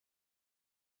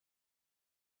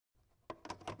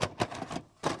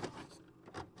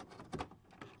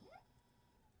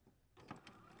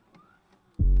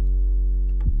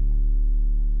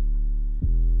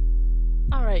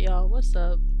Alright, y'all, what's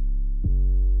up?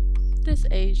 This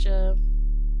Asia.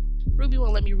 Ruby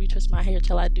won't let me retwist my hair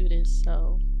till I do this,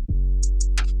 so.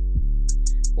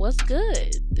 What's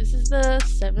good? This is the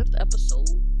 7th episode.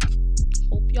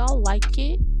 Hope y'all like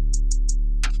it.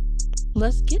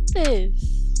 Let's get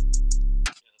this.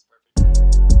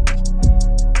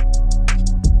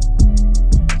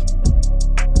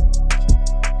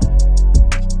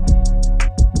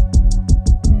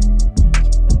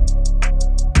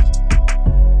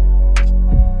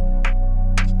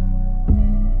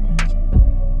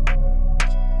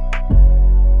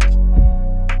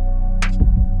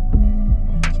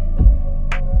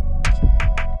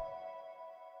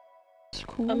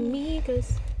 Cool.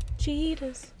 Amigas,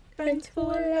 cheetahs, friends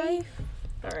for life.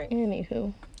 Alright.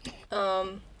 Anywho.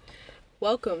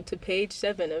 Welcome to page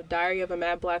 7 of Diary of a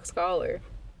Mad Black Scholar.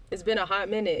 It's been a hot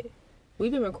minute.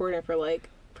 We've been recording for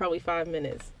probably 5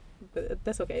 minutes. But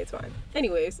that's okay, it's fine.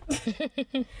 Anyways.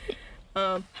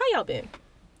 How y'all been?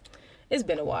 It's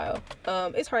been a while.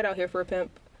 It's hard out here for a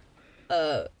pimp.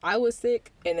 I was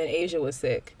sick, and then Asia was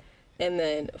sick. And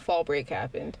then fall break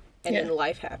happened. And then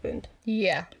life happened.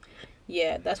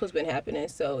 Yeah, that's what's been happening.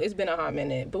 So it's been a hot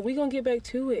minute. But we're going to get back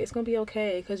to it. It's going to be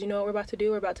okay. Because you know what we're about to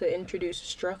do? We're about to introduce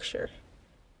structure.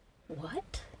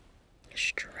 What?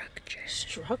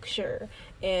 Structure.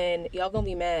 And y'all going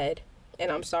to be mad.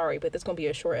 And I'm sorry, but this going to be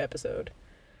a short episode.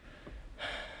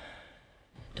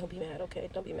 Don't be mad, okay?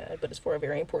 Don't be mad. But it's for a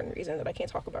very important reason that I can't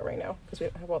talk about right now. Because we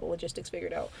don't have all the logistics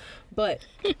figured out. But,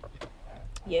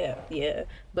 yeah.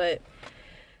 But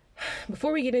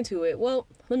before we get into it, well,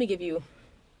 let me give you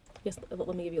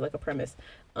like a premise.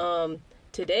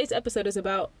 Today's episode is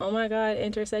about, oh my god,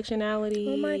 intersectionality.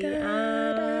 Oh my god.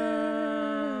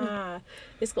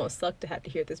 It's gonna suck to have to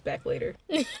hear this back later.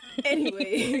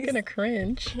 Anyway. You're gonna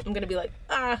cringe. I'm gonna be like,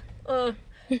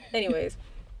 Anyways.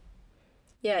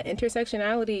 Yeah,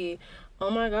 intersectionality. Oh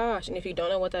my gosh. And if you don't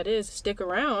know what that is, stick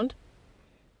around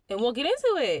and we'll get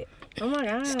into it. Oh my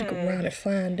god. Stick around and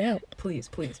find out. Please.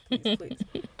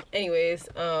 Anyways,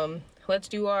 let's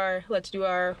do our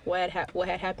what had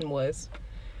happened was.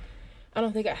 I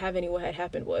don't think I have any what had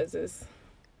happened was.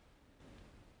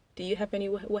 Do you have any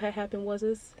what had happened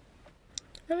was?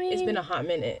 I mean, it's been a hot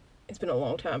minute. It's been a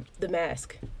long time. The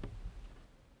mask.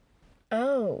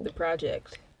 Oh. The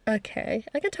project. Okay,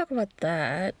 I can talk about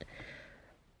that.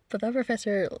 But that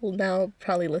professor will now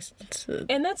probably listen to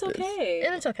And that's this. okay.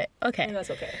 And it's okay. Okay. And that's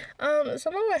okay.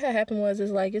 So what had happened was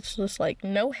it's just like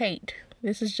no hate.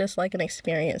 This is just like an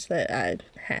experience that I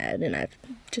had and I've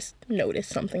just noticed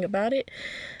something about it.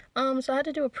 So I had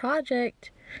to do a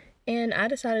project and I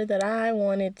decided that I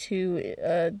wanted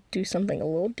to do something a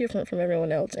little different from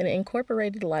everyone else, and it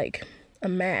incorporated like a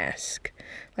mask.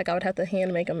 Like I would have to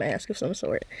hand make a mask of some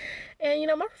sort. And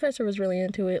my professor was really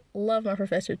into it. Love my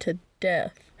professor to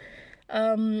death.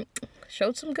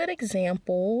 Showed some good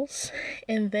examples,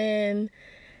 and then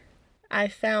I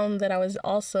found that I was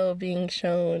also being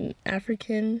shown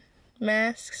African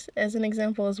masks as an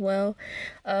example as well,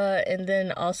 and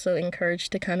then also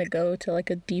encouraged to kind of go to like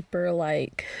a deeper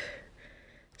like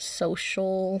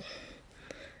social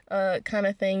kind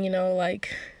of thing, like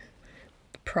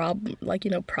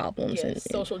problems and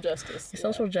social justice.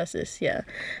 Social justice, yeah.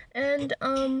 And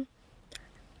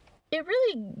it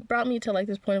really brought me to like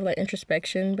this point of like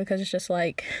introspection, because it's just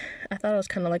like I thought I was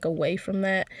kind of like away from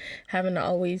that, having to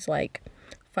always like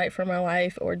fight for my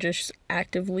life or just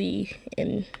actively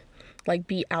and like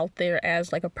be out there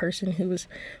as like a person who is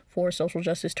for social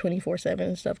justice 24/7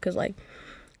 and stuff, because like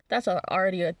that's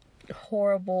already a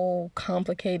horrible,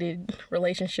 complicated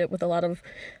relationship with a lot of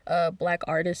black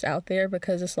artists out there,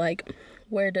 because it's like,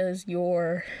 where does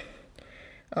your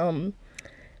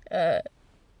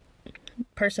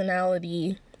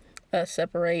personality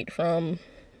separate from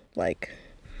like,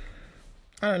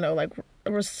 I don't know, like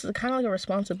kind of like a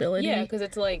responsibility? Yeah, because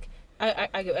it's like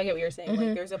I get what you're saying. Mm-hmm.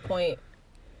 Like there's a point,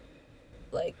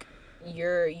 like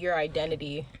your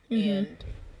identity and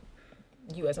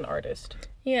you as an artist.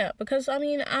 Yeah, because I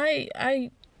mean,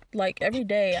 I like every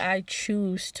day I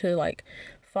choose to like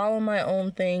follow my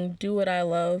own thing, do what I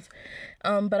love,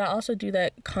 but I also do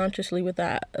that consciously with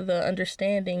the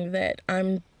understanding that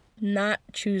I'm not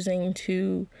choosing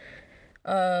to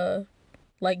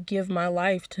like give my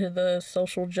life to the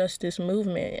social justice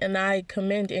movement, and I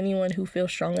commend anyone who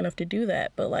feels strong enough to do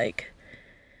that. But like,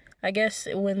 I guess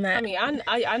when that, I mean,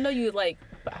 I know you like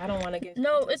but I don't want to get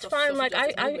No, into it's fine. Like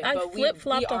I flip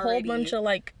flopped a whole bunch of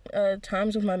like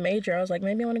times with my major. I was like,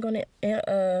 maybe I want to go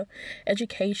into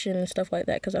education and stuff like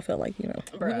that because I felt like, you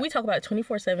know, we talk about it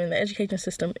 24/7. The education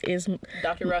system is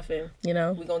Dr. Ruffin. You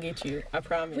know, we gonna get you. I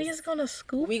promise. We just gonna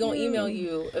scoop. We gonna email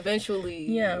you eventually.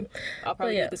 Yeah, I'll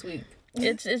probably do it this week.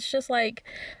 It's just like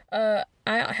I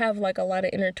have like a lot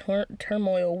of inner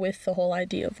turmoil with the whole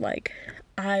idea of like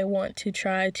I want to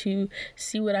try to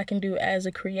see what I can do as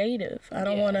a creative. I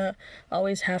don't want to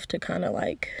always have to kind of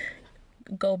like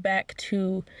go back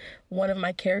to one of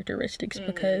my characteristics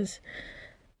because,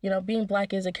 you know, being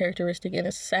Black is a characteristic, and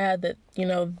it's sad that, you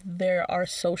know, there are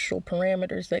social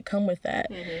parameters that come with that,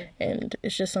 and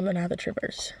it's just something I have to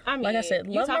traverse. I mean, like I said,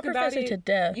 love my professor to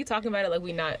death. You talking about it like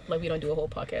we don't do a whole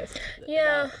podcast.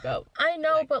 Yeah, about I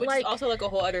know, like, but like is also like a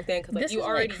whole other thing because like you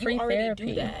already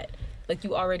do that. Like,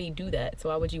 you already do that, so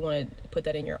why would you want to put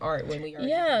that in your art when we already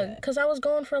do that? Because I was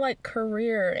going for, like,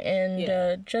 career, and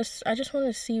I just wanted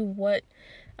to see what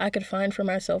I could find for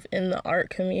myself in the art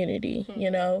community,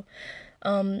 you know?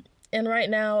 And right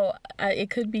now, it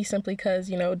could be simply because,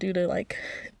 you know, due to, like,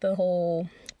 the whole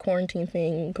quarantine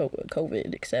thing,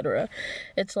 COVID, etc.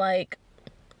 It's like,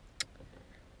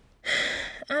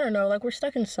 I don't know, like, we're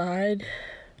stuck inside.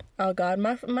 Oh, God,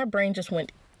 my brain just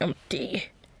went empty.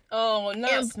 Oh,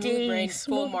 not empty.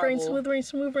 Smooth brain, smooth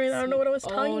brain. I don't know what I was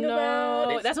talking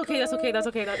about. That's okay. That's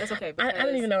okay. I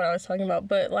don't even know what I was talking about,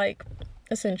 but like,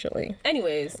 essentially.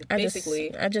 Anyways,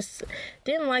 basically, I just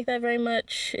didn't like that very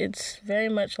much. It's very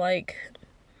much like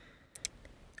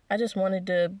I just wanted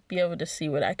to be able to see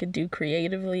what I could do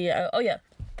creatively.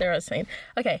 There I was saying.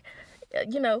 Okay,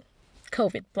 you know,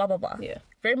 COVID, blah blah blah. Yeah.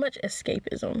 Very much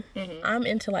escapism. I'm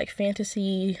into like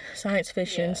fantasy, science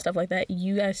fiction, stuff like that.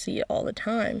 You guys see it all the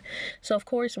time. So of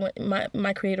course, when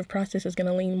my creative process is going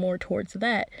to lean more towards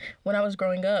that. When I was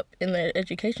growing up in the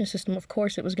education system, of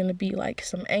course, it was going to be like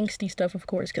some angsty stuff, of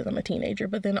course, because I'm a teenager.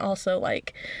 But then also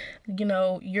like, you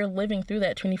know, you're living through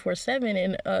that 24/7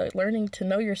 and learning to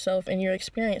know yourself and your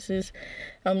experiences.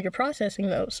 You're processing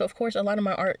those. So of course, a lot of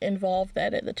my art involved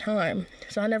that at the time.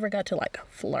 So I never got to like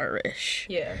flourish.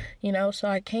 Yeah. You know,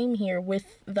 so I came here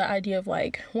with the idea of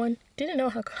like, one, didn't know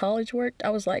how college worked. I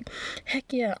was like, heck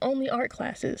yeah, only art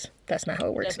classes. That's not how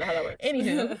it works. That's not how that works.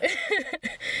 Anywho.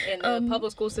 In the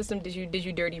public school system, did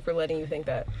you dirty for letting you think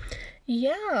that?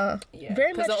 Yeah.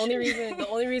 Very much. Because the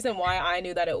only reason why I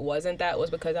knew that it wasn't that was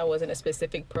because I was in a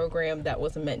specific program that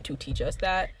wasn't meant to teach us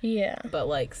that. Yeah. But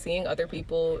like seeing other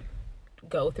people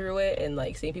go through it and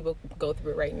like seeing people go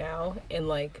through it right now and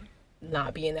like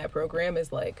not be in that program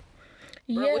is like,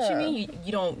 bro, what you mean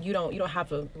you don't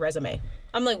have a resume?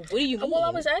 I'm like, what do you mean? Well, I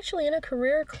was actually in a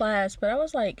career class, but I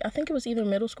was like, I think it was either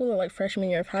middle school or like freshman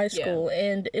year of high school. Yeah.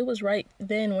 And it was right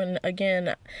then when,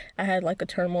 again, I had like a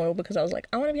turmoil because I was like,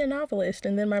 I want to be a novelist.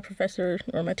 And then my professor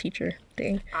or my teacher,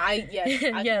 I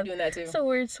keep doing that too. It's a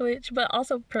weird switch, but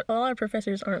also a lot of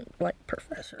professors aren't like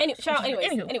professors. Anyways.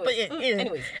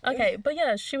 Okay, but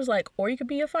yeah, she was like, or you could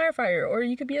be a firefighter, or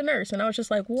you could be a nurse. And I was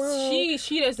just like, whoa.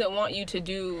 She doesn't want you to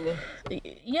do...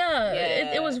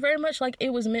 Yeah. It was very much like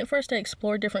it was meant for us to explore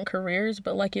different careers,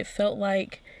 but like it felt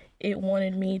like it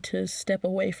wanted me to step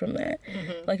away from that.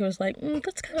 Like it was like,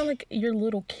 that's kind of like your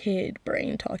little kid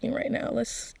brain talking right now.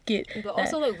 Let's get But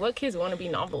also like, what kids want to be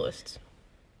novelists?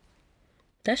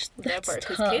 That's that part,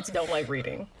 tough. Because kids don't like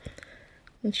reading.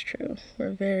 That's true.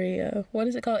 We're very what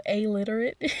is it called,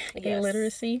 illiterate?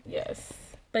 Illiteracy. Yes.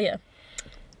 But yeah,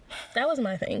 that was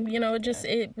my thing. You know,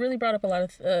 it really brought up a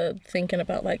lot of thinking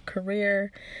about like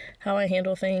career, how I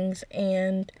handle things,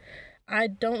 and I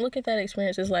don't look at that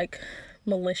experience as like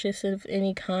malicious of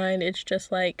any kind. It's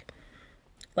just like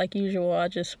usual, I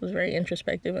just was very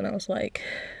introspective, and I was like,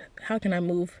 how can I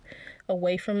move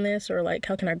away from this, or like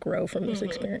how can I grow from this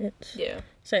experience? Yeah.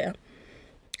 So yeah.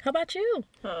 How about you?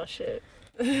 Oh shit.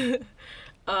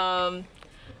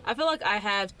 I feel like I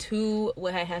have two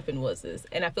what had happened was this,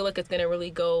 and I feel like it's gonna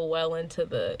really go well into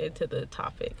the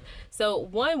topic. So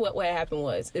one, what had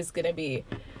happened is gonna be,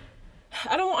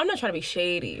 I'm not trying to be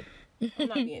shady. I'm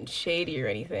not being shady or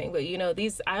anything, but you know,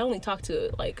 I only talk to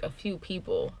like a few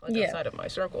people outside of my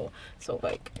circle. So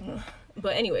like,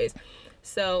 but anyways,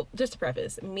 so just to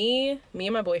preface, me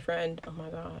and my boyfriend. Oh my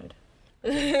god.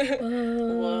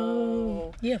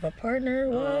 Whoa. You have a partner?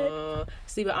 What?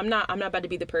 See, but I'm not about to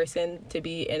be the person to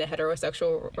be in a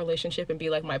heterosexual relationship and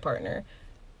be like my partner.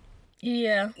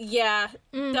 Yeah. Yeah.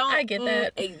 I get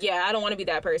that. Yeah, I don't want to be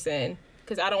that person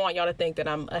because I don't want y'all to think that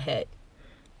I'm a het.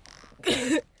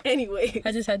 Anyway,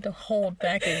 I just had to hold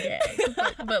back a gag,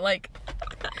 but like,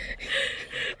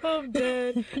 I'm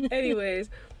dead. Anyways,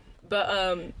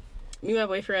 but me and my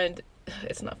boyfriend,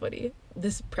 it's not funny.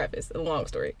 This preface, a long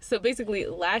story. So basically,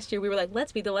 last year we were like,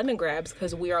 let's be the lemon grabs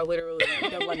because we are literally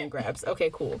the lemon grabs. Okay,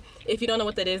 cool. If you don't know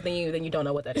what that is, then you don't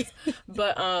know what that is.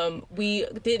 But we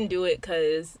didn't do it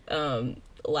because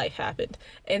life happened,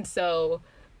 and so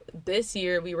this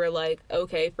year we were like,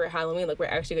 okay, for Halloween, like we're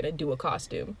actually gonna do a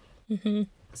costume. Mm-hmm.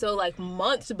 So like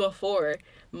months before,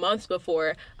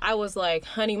 I was like,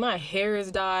 honey, my hair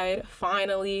is dyed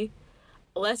finally.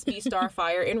 Let's be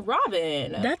Starfire and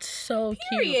Robin. That's so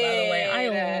cute, by the way.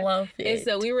 I love it. And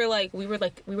so we were like, we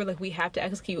have to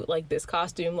execute like this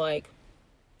costume. Like,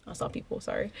 I saw people,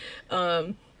 sorry.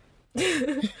 But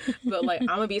like, I'm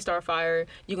gonna be Starfire.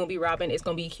 You're gonna be Robin. It's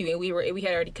gonna be cute. And we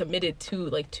had already committed to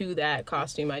that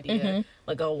costume idea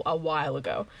like a while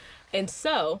ago. And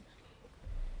so,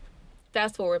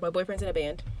 fast forward, my boyfriend's in a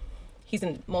band. He's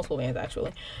in multiple bands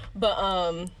actually,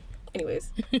 but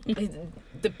anyways,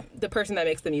 the person that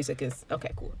makes the music is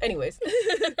okay, cool. Anyways,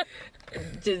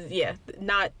 just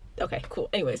not okay, cool.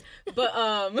 Anyways, but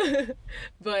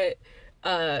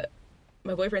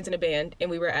my boyfriend's in a band,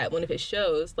 and we were at one of his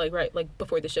shows, like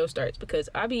before the show starts, because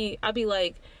I be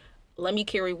like, let me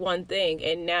carry one thing,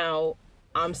 and now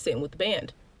I'm sitting with the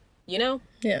band, you know?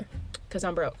 Yeah. Because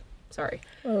I'm broke. Sorry.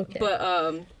 Okay.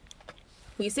 But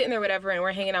we sitting there, whatever, and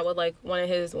we're hanging out with like one of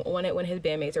his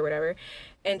bandmates or whatever.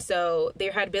 And so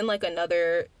there had been like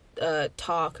another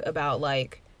talk about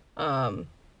like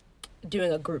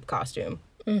doing a group costume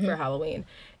for Halloween.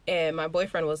 And my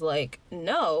boyfriend was like,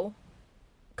 no,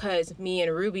 because me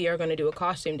and Ruby are going to do a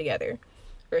costume together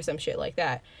or some shit like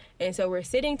that. And so we're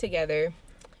sitting together,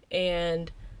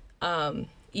 and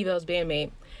Evo's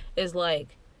bandmate is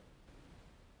like,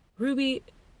 Ruby,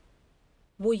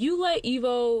 will you let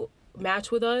Evo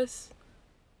match with us?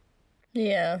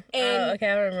 Yeah. And okay,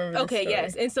 I remember this okay, story.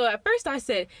 yes. And so at first I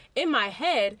said, in my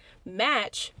head,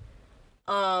 match,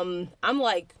 I'm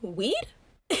like, weed?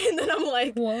 And then I'm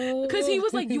like, whoa. Because he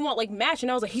was like, you want like match?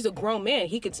 And I was like, he's a grown man.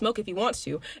 He can smoke if he wants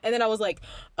to. And then I was like,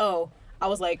 oh,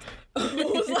 oh, we're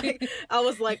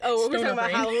talking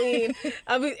about Halloween.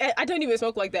 I mean, I don't even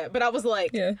smoke like that. But I was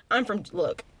like,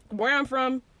 look, where I'm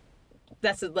from,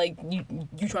 that's like, you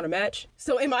trying to match?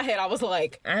 So in my head, I was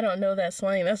like, I don't know that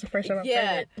slang. That's the first time I've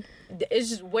heard it. It's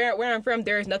just where I'm from,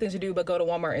 there is nothing to do but go to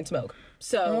Walmart and smoke.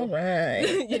 So, all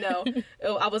right. you know,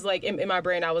 I was like, in my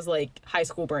brain, I was like high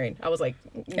school brain. I was like,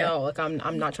 no, like I'm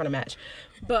not trying to match.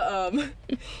 But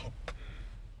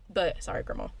sorry,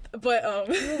 grandma. But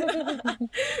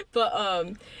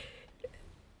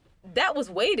that was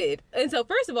weighted. And so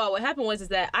first of all, what happened was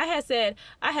that I had said,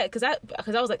 because I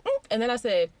was like, and then I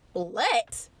said,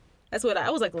 let. That's what I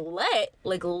was like, let.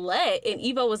 And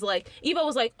Evo was like,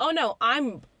 oh no,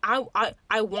 I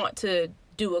want to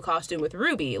do a costume with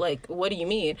Ruby. Like, what do you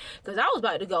mean? Because I was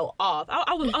about to go off.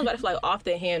 I was about to fly off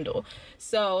the handle.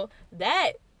 So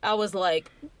that, I was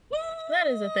like, that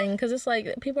is a thing, because it's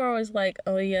like, people are always like,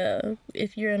 oh yeah,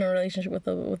 if you're in a relationship with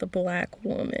a black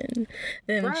woman,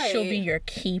 then she'll be your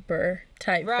keeper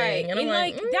type thing. And I'm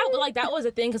like that was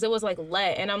a thing, because it was like,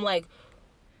 let. And I'm like,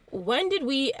 when did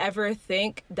we ever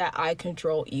think that I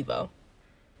control Evo?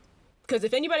 Because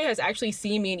if anybody has actually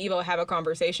seen me and Evo have a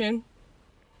conversation,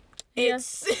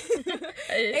 it's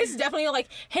it's definitely like,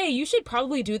 hey, you should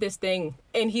probably do this thing.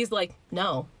 And he's like,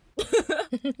 no.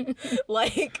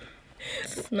 Like,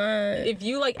 it's not. If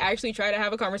you like actually try to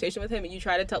have a conversation with him and you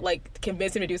try to like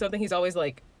convince him to do something, he's always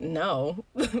like, no.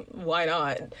 Why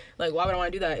not? Like, why would I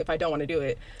want to do that if I don't want to do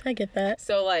it? I get that.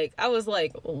 So like, I was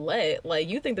like,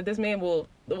 you think that this man was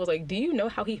like, do you know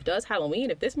how he does Halloween?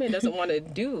 If this man doesn't want to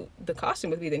do the costume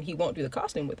with me, then he won't do the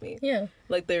costume with me. Yeah.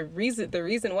 Like, the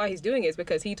reason why he's doing it is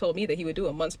because he told me that he would do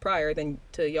it months prior than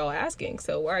to y'all asking.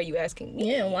 So why are you asking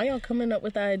me? Yeah, why y'all coming up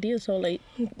with the idea so late?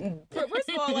 First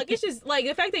of all, like, it's just like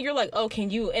the fact that you're like, oh,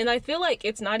 can you? And I feel like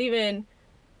it's not even,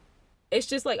 it's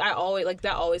just like, I always, like,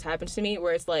 that always happens to me,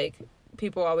 where it's like,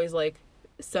 people are always like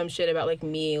some shit about like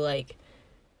me like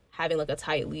having like a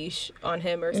tight leash on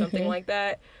him or something like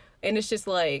that. And it's just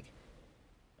like,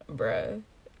 bruh,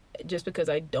 just because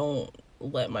I don't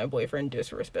let my boyfriend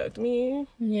disrespect me,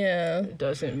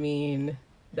 doesn't mean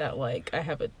that like I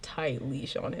have a tight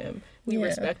leash on him. We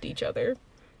respect each other.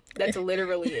 That's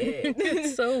literally it.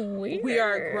 It's so weird. We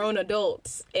are grown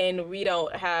adults, and we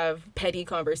don't have petty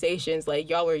conversations like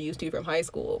y'all were used to from high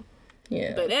school.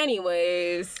 Yeah. But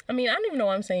anyways, I mean, I don't even know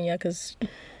why I'm saying because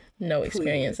no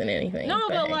experience in anything. No,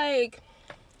 but hey. Like,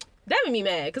 that made me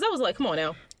mad, because I was like, come on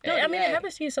now. I mean, it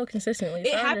happens to you so consistently. So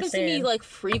it happens to me like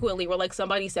frequently, where like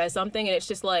somebody says something and it's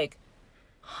just like,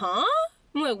 huh?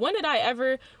 I'm like, when did I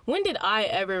ever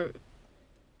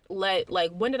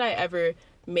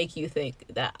make you think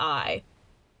that I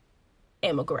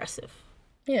am aggressive?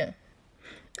 Yeah.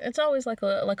 It's always like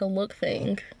a look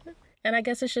thing. And I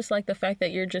guess it's just like the fact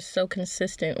that you're just so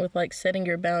consistent with like setting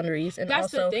your boundaries and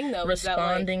That's also the thing, though,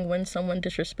 responding is that, like, when someone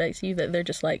disrespects you, that they're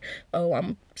just like, oh,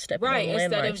 I'm stepping on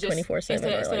landmines 24/7.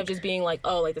 Instead of just being like,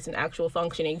 oh, like, that's an actual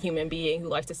functioning human being who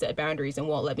likes to set boundaries and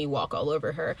won't let me walk all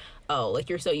over her. Oh,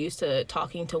 like, you're so used to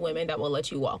talking to women that will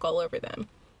let you walk all over them.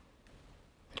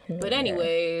 But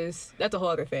anyways, that's a whole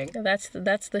other thing. That's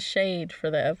the shade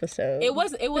for the episode. It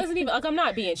wasn't even like, I'm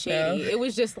not being shady. No. It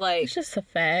was just like, it's just a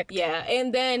fact. Yeah,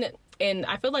 and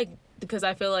I feel like, because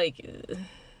I feel like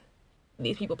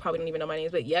these people probably don't even know my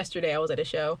names, but yesterday I was at a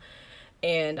show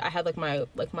and I had like my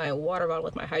water bottle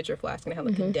with my hydro flask, and I had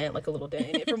like a dent, like a little dent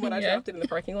in it from when I dropped it in the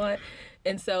parking lot.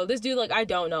 And so this dude, like, I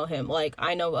don't know him. Like,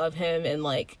 I know of him, and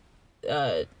like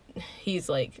he's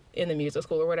like in the music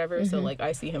school or whatever, so like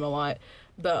I see him a lot.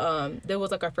 But that was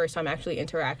like our first time actually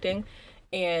interacting,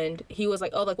 and he was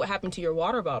like, oh, like, what happened to your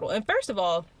water bottle? And first of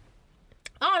all,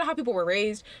 I don't know how people were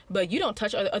raised, but you don't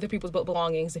touch other people's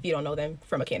belongings if you don't know them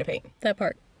from a can of paint. That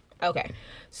part. Okay,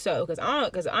 so because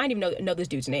I didn't even know this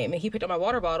dude's name, and he picked up my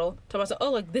water bottle, told myself, oh,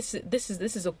 like, this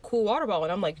is a cool water bottle,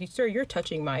 and I'm like, sir, you're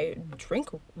touching my drink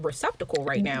receptacle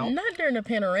right now. Not during a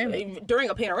panoramic.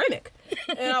 During a panoramic,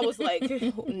 and I was like,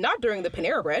 not during the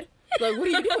Panera Bread. Like, what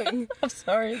are you doing? I'm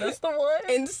sorry, that's the one.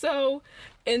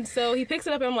 And so he picks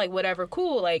it up, and I'm like, whatever,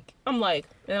 cool. Like, I'm like,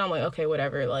 okay,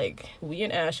 whatever. Like, we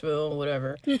in Asheville,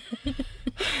 whatever.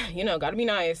 You know, gotta be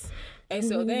nice. And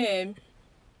so then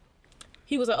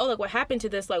he was like, oh, like, what happened to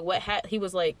this? Like, he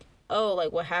was like, oh,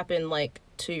 like, what happened, like,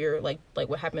 to your, like,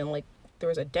 what happened, like, there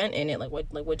was a dent in it. Like,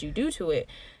 what'd you do to it?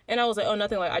 And I was like, oh,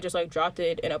 nothing. Like, I just, like, dropped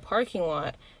it in a parking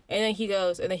lot. And then he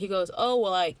goes, oh,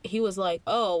 well, like, he was like,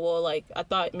 oh, well, like, I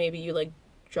thought maybe you, like,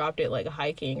 dropped it, like,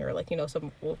 hiking or, like, you know,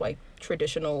 some, like,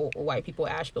 traditional white people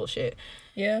Asheville shit.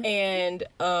 Yeah. And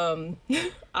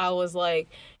I was like,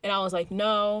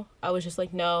 no. I was just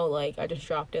like, no, like, I just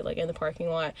dropped it, like, in the parking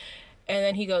lot. And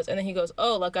then he goes,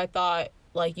 oh, like, I thought,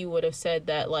 like, you would have said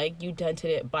that, like, you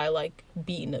dented it by, like,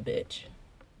 beating a bitch.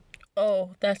 Oh,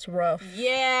 that's rough.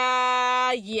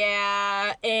 Yeah.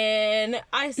 And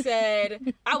I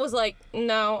said, I was like,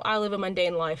 no, I live a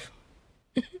mundane life.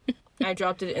 I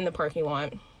dropped it in the parking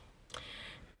lot.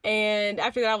 And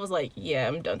after that, I was like, yeah,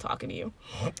 I'm done talking to you.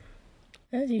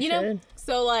 As you should. Know?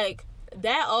 So, like,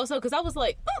 that also, because I was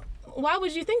like, oh, why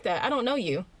would you think that? I don't know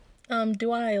you.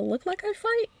 Do I look like I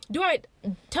fight?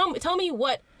 Tell me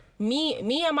what, me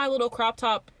and my little crop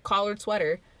top collared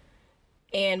sweater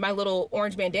and my little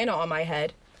orange bandana on my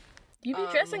head. You be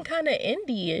dressing kind of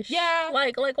indie-ish. Yeah.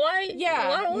 Like why?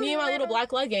 Yeah. Why me and my little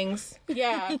black leggings.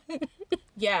 Yeah.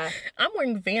 Yeah. I'm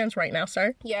wearing Vans right now,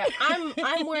 sir. Yeah.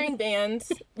 I'm wearing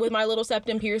Vans with my little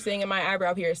septum piercing and my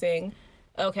eyebrow piercing.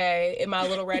 Okay. And my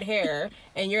little red hair.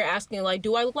 And you're asking, like,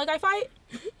 do I look like I fight?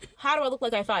 How do I look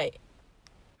like I fight?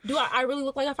 Do I really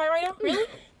look like I fight right now? Really?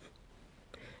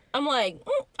 I'm like,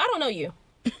 I don't know you.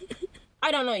 I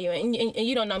don't know you, and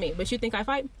you don't know me, but you think I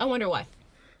fight? I wonder why.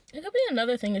 It could be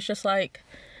another thing. It's just like...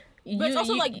 But it's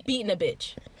also like beating a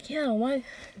bitch. Yeah, why?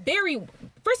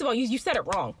 First of all, you said it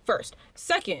wrong, first.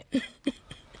 Second,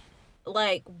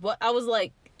 like, what? I was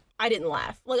like, I didn't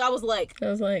laugh. Like, I was like...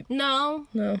 No.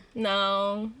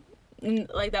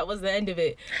 Like, that was the end of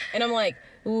it. And I'm like,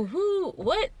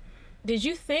 what did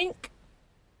you think?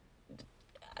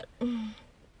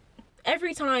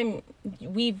 Every time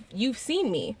you've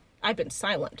seen me, I've been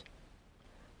silent.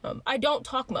 I don't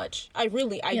talk much. I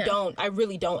really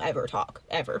don't ever talk,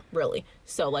 ever, really.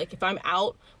 So, like, if I'm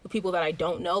out with people that I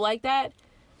don't know like that,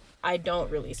 I don't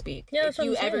really speak. Yeah, if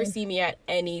you ever see me at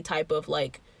any type of,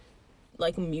 like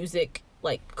music,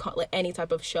 like any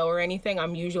type of show or anything,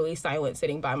 I'm usually silent,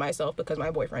 sitting by myself because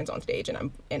my boyfriend's on stage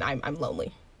and I'm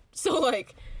lonely. So,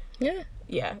 like...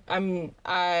 Yeah, I think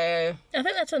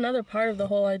that's another part of the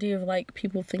whole idea of, like,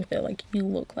 people think that, like, you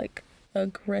look, like,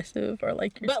 aggressive or,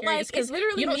 like, you're but, scary. Like, it's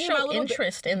literally you don't me show and my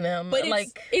interest in them. But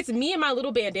like, it's me and my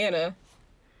little bandana.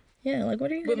 Yeah, like,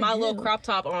 what are you with my little crop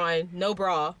top on, no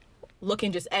bra,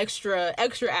 looking just extra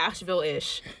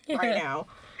Asheville-ish right now.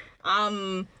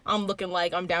 I'm looking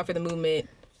like I'm down for the movement.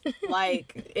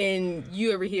 Like, and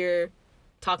you over here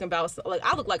talking about, like,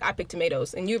 I look like I picked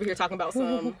tomatoes, and you over here talking about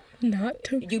some... Not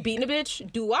to... You beating a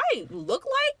bitch? Do I look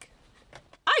like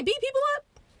I beat people up?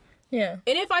 Yeah.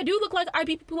 And if I do look like I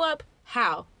beat people up,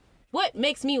 how? What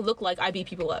makes me look like I beat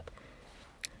people up?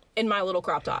 In my little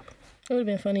crop top. It would have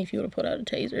been funny if you would have put out a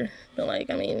taser. But, like,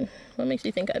 I mean, what makes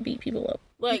you think I beat people up?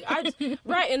 Like,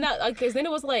 right, and that, because then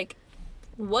it was like,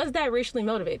 was that racially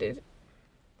motivated?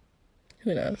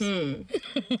 Who knows?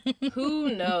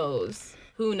 Who knows?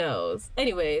 Who knows?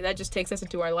 Anyway, that just takes us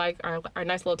into our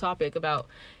nice little topic about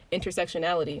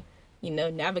intersectionality.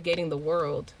 navigating the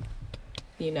world.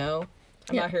 We out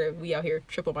here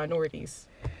triple minorities.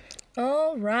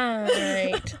 All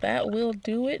right, that will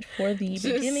do it for the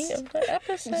beginning of the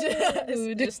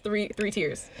episode. Just three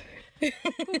tiers.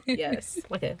 Yes,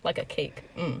 like a cake.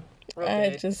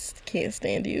 I just can't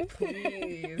stand you.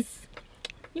 Please.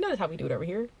 That's how we do it over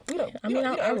here. I love to see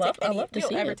it. We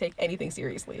don't ever take anything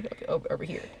seriously over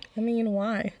here. I mean,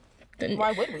 why?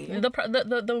 Why would we?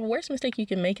 The worst mistake you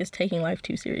can make is taking life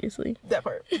too seriously. That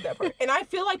part. And I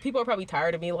feel like people are probably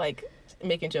tired of me like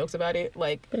making jokes about it.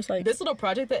 Like, but it's like this little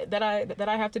project that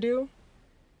I have to do,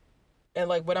 and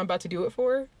like what I'm about to do it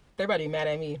for. They're about to be mad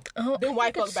at me. Oh, then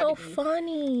white folks it's so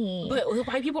funny. But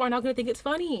white people are not going to think it's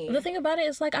funny. The thing about it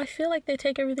is, like, I feel like they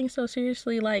take everything so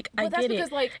seriously. Like, I get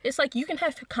it. Like, it's like you can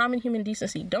have common human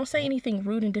decency. Don't say anything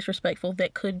rude and disrespectful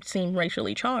that could seem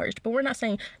racially charged. But we're not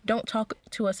saying don't talk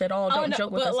to us at all. Don't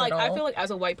joke with us at all. I feel like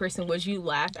as a white person, would you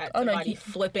laugh at somebody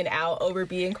flipping out over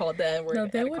being called the N-word at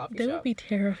a coffee shop? They would be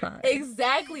terrified.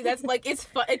 Exactly. That's like it's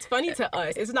funny to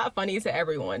us. It's not funny to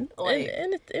everyone. Like,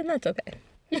 and that's okay.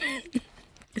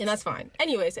 And that's fine.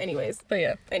 Anyways. But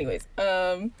yeah.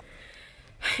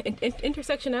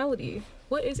 Intersectionality.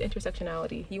 What is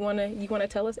intersectionality? You wanna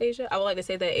tell us, Asia? I would like to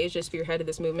say that Asia spearheaded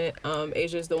this movement.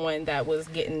 Asia's the one that was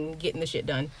getting the shit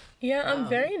done. Yeah, I'm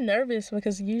very nervous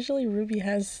because usually Ruby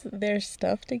has their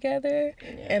stuff together,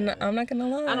 and I'm not gonna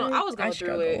lie. I was going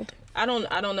through it. I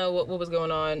don't know what was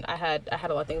going on. I had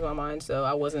a lot of things on my mind, so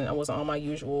I wasn't on my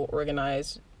usual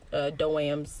organized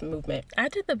DOAM's movement. I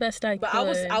did the best I could. But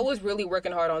I was really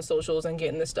working hard on socials and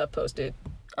getting this stuff posted.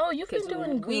 Oh, you've been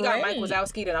doing great. We got Mike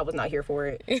Wazowski and I was not here for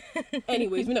it.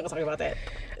 Anyways, we're not gonna talk about that.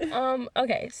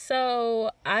 Okay,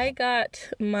 so I got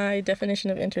my definition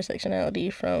of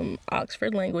intersectionality from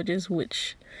Oxford Languages,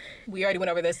 which we already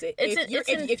went over this.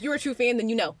 If you're a true fan, then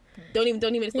you know. Don't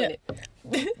even explain it.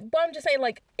 But I'm just saying,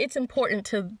 like, it's important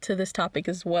to this topic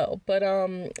as well. But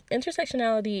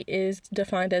intersectionality is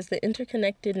defined as the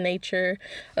interconnected nature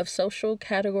of social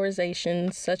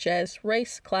categorizations such as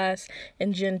race, class,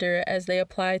 and gender as they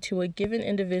apply to a given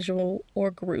individual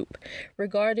or group,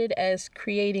 regarded as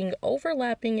creating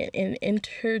overlapping and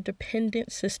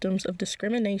interdependent systems of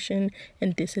discrimination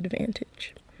and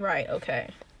disadvantage. Right, okay.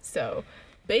 So,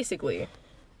 basically,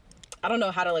 I don't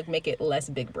know how to, like, make it less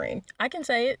big brain. I can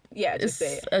say it. Yeah, just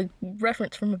say it. A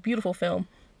reference from a beautiful film.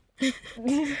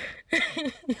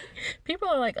 People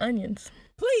are like onions.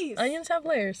 Please. Onions have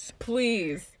layers.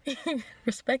 Please.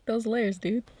 Respect those layers,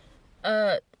 dude.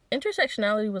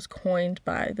 Intersectionality was coined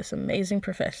by this amazing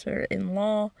professor in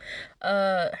law.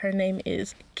 Her name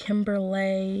is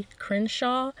Kimberly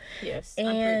Crenshaw. Yes,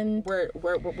 and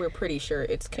we're pretty sure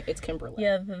it's Kimberly.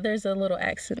 Yeah, there's a little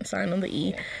accent sign on the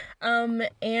E. Yeah.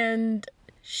 And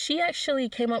she actually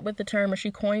came up with the term, or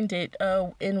she coined it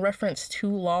in reference to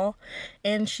law,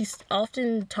 and she's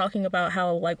often talking about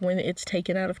how, like, when it's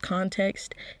taken out of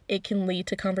context, it can lead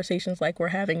to conversations like we're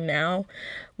having now,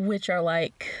 which are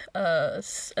like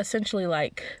essentially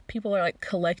like people are like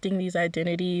collecting these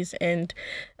identities and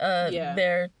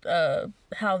they're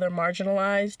how they're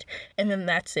marginalized, and then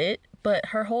that's it. But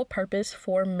her whole purpose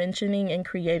for mentioning and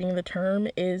creating the term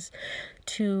is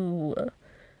to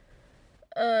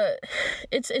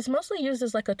it's mostly used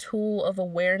as like a tool of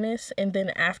awareness, and then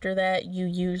after that you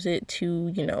use it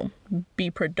to, you know, be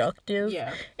productive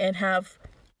and have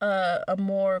a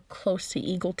more close to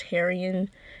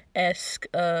egalitarian-esque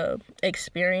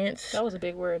experience. That was a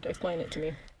big word. Explain it to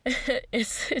me.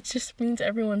 It just means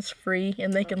everyone's free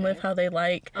and they can live how they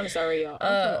like. I'm sorry, y'all.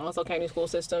 I'm from Onslow County school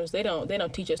systems. They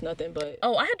don't teach us nothing but.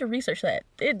 Oh, I had to research that.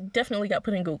 It definitely got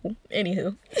put in Google.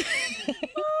 Anywho.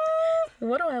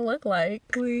 What do I look like?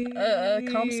 Please.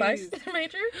 Comp sci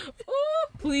major? Oh,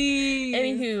 please.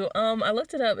 Anywho, I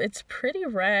looked it up. It's pretty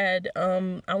rad.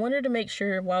 I wanted to make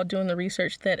sure while doing the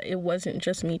research that it wasn't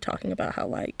just me talking about how,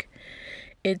 like,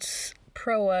 it's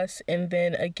pro us and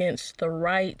then against the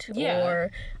right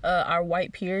or our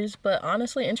white peers. But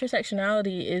honestly,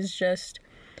 intersectionality is just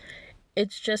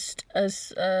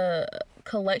a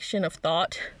collection of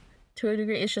thought. To a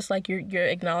degree, it's just like you're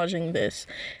acknowledging this,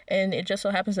 and it just so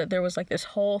happens that there was like this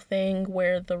whole thing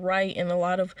where the right and a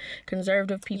lot of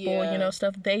conservative people, you know,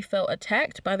 stuff, they felt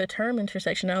attacked by the term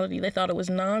intersectionality. They thought it was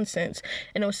nonsense,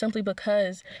 and it was simply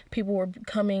because people were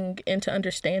coming into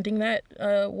understanding that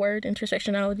word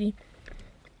intersectionality,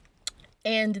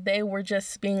 and they were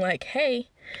just being like, hey,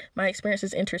 my experience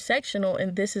is intersectional,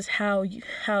 and this is how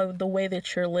the way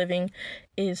that you're living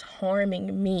is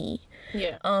harming me.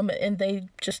 Yeah. And they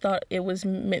just thought it was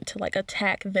meant to, like,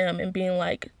 attack them, and being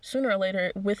like, sooner or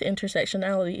later with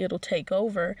intersectionality it'll take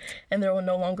over and there will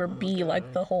no longer be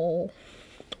like the whole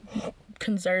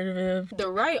conservative. The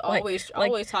right always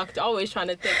trying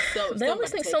to think so. They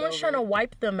always think someone's trying to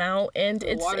wipe them out, and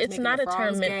it's not a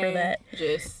term meant for that.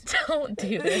 Just don't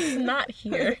do this. Not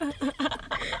here.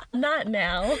 Not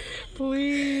now.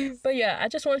 Please. But yeah, I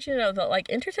just want you to know that like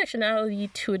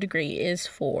intersectionality to a degree is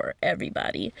for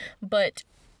everybody. But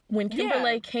when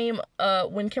Kimberly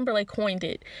when Kimberly coined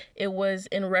it, it was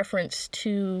in reference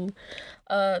to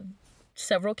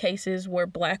several cases where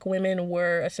Black women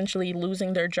were essentially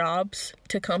losing their jobs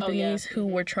to companies who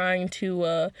were trying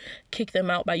to kick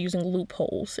them out by using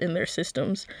loopholes in their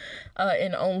systems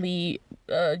and only,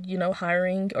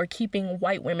 hiring or keeping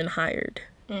white women hired.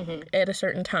 At a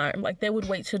certain time. Like, they would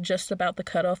wait till just about the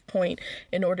cutoff point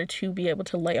in order to be able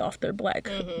to lay off their Black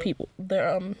people,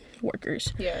 their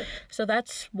workers. Yeah. So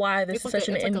that's why this is such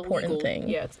an important thing.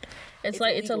 Yeah.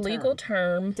 It's a legal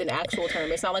term. It's an actual term.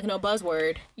 It's not like no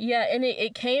buzzword. Yeah, and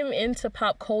it came into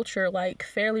pop culture like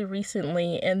fairly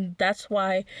recently, and that's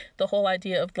why the whole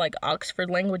idea of like Oxford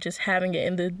Languages having it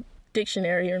in the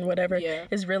dictionary or whatever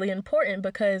is really important,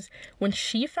 because when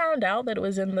she found out that it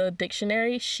was in the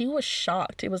dictionary, she was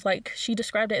shocked. It was like she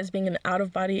described it as being an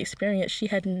out-of-body experience. She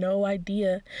had no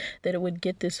idea that it would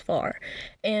get this far.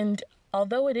 And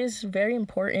although it is very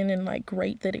important and like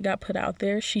great that it got put out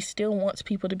there, she still wants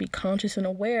people to be conscious and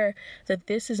aware that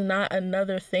this is not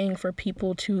another thing for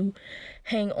people to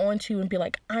hang on to and be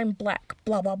like, I'm Black,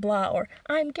 blah, blah, blah, or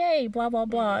I'm gay, blah, blah,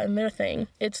 blah, and their thing.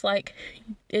 It's like,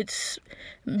 it's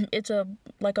a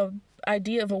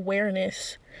idea of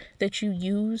awareness that you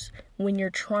use when you're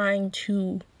trying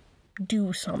to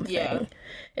do something. Yeah.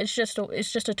 It's just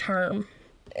a term.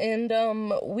 And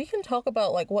we can talk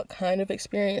about like what kind of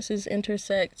experiences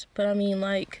intersect, but I mean,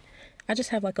 like, I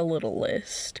just have like a little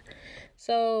list.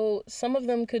 So some of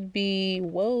them could be,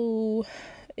 whoa,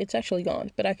 it's actually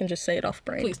gone, but I can just say it off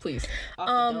brain. Please. Off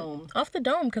the dome. Off the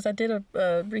dome, because I did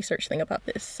a research thing about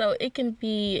this. So it can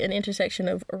be an intersection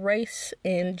of race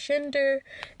and gender.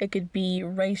 It could be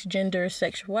race, gender,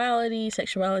 sexuality,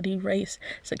 race,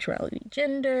 sexuality,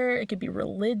 gender. It could be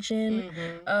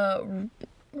religion.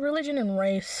 Religion and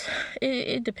race,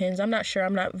 it depends. I'm not sure.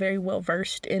 I'm not very well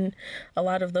versed in a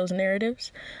lot of those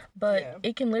narratives, but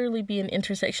it can literally be an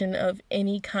intersection of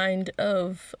any kind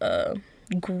of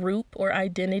group or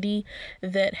identity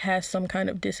that has some kind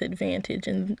of disadvantage.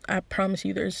 And I promise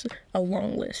you there's a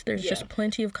long list. There's just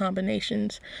plenty of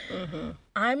combinations.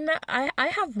 I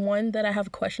have one that I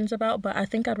have questions about, but I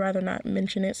think I'd rather not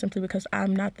mention it simply because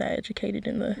I'm not that educated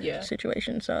in the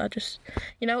situation. So I just,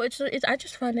 I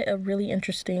just find it a really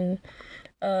interesting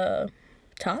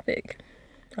topic.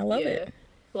 I love it.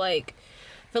 Like,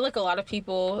 I feel like a lot of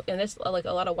people, and this, like,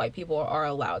 a lot of white people are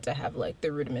allowed to have like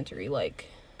the rudimentary, like,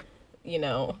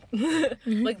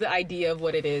 like the idea of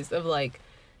what it is, of like,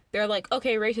 they're like,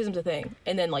 okay, racism's a thing,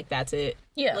 and then like that's it.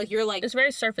 Yeah, like you're like, it's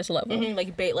very surface level.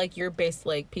 Like you're based,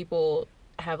 like, people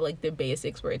have like the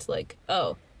basics where it's like,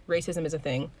 oh, racism is a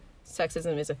thing,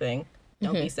 sexism is a thing,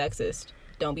 don't be sexist,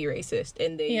 don't be racist,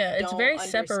 and it's very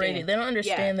separated. They don't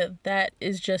understand that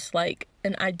is just like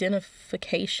an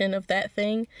identification of that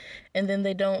thing, and then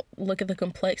they don't look at the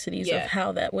complexities of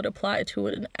how that would apply to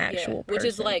an actual person. Which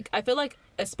is like, I feel like,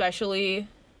 especially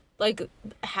like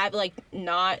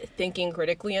not thinking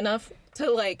critically enough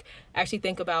to like actually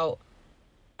think about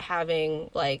having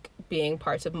like being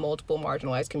parts of multiple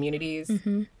marginalized communities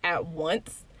at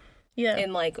once,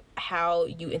 and like how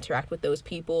you interact with those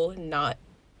people, not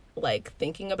like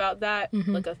thinking about that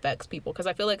like affects people. Because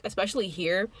I feel like, especially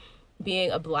here,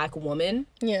 being a Black woman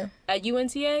at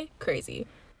UNCA, crazy.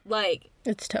 Like,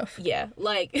 it's tough. Yeah,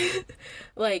 like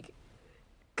like,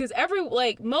 because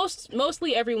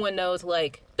mostly everyone knows,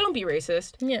 like, don't be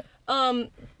racist. Yeah.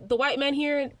 The white men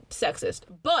here, sexist,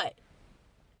 but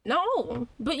not all of them.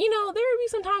 But there would be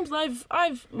some times my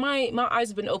eyes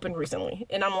have been opened recently,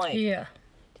 and I'm like,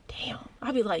 damn.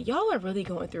 I'd be like, y'all are really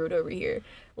going through it over here.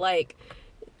 Like,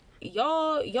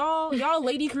 y'all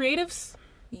lady creatives,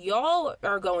 y'all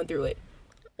are going through it.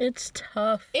 It's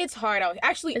tough. It's hard out.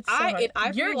 Actually, you're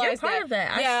part of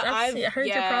that. Yeah, I've heard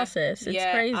your process. It's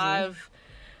crazy.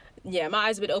 My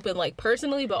eyes have been open, like,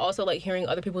 personally, but also, like, hearing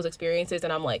other people's experiences,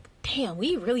 and I'm like, damn,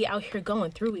 we really out here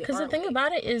going through it. Because the thing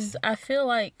about it is, I feel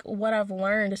like what I've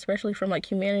learned, especially from,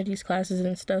 like, humanities classes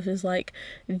and stuff, is, like,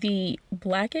 the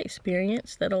Black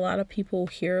experience that a lot of people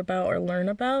hear about or learn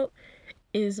about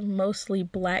is mostly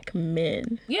Black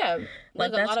men. Yeah.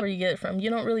 Like, that's where you get it from. You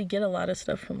don't really get a lot of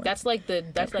stuff from, like, that's like the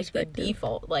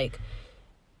default. Like,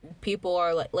 people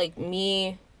are, like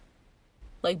me,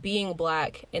 like, being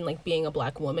Black and, like, being a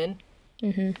Black woman,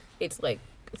 it's, like,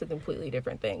 it's a completely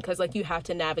different thing. Because, like, you have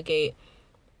to navigate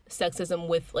sexism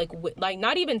with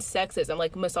not even sexism,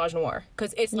 like misogynoir,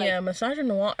 because it's like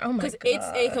misogynoir. Oh my god, because it's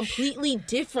a completely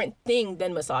different thing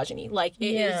than misogyny. Like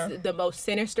it is the most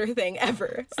sinister thing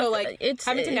ever. So like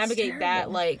having to navigate that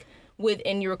like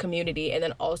within your community, and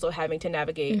then also having to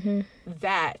navigate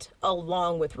that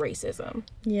along with racism.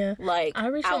 Yeah, like I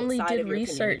recently did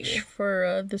research community.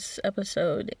 for this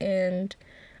episode, and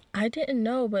I didn't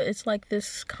know, but it's like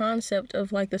this concept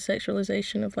of like the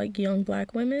sexualization of like young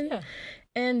Black women. Yeah.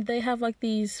 And they have like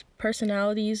these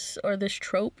personalities or this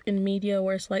trope in media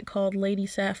where it's like called Lady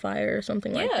Sapphire or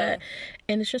something like that.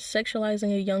 And it's just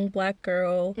sexualizing a young Black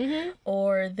girl.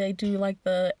 Or they do like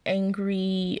the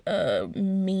angry,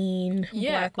 mean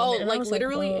Black woman. Like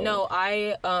literally, no,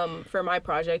 I, for my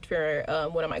project for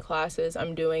one of my classes,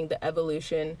 I'm doing the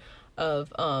evolution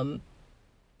of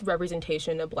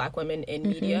representation of Black women in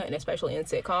media and especially in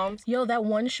sitcoms. Yo, that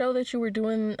one show that you were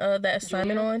doing that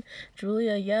assignment on,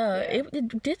 Julia,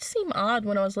 it did seem odd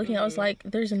when I was looking. I was like,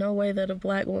 there's no way that a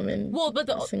Black woman,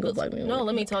 single Black woman. No,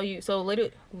 let me tell you. So later,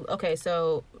 okay,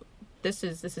 so this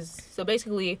is so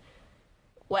basically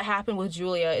what happened with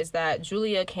Julia is that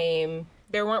Julia came.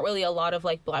 There weren't really a lot of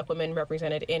like Black women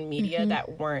represented in media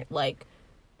that weren't like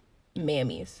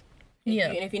mammies.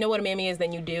 And if you know what a mammy is,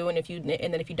 then you do, and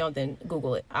then if you don't, then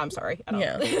Google it. I'm sorry, I don't.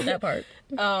 Yeah, that part.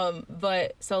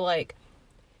 But so like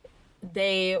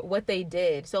what they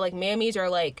did. So like mammies are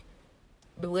like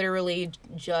literally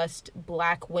just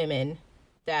Black women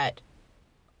that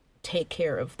take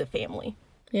care of the family.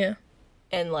 Yeah.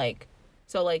 And like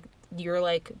so like you're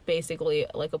like basically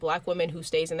like a Black woman who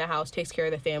stays in the house, takes care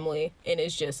of the family, and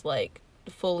is just like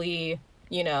fully,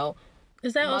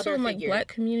 Is that also in like figure. Black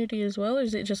community as well, or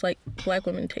is it just like Black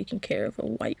women taking care of a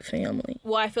white family?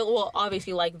 Well,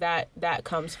 obviously like that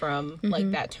comes from like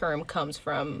that term comes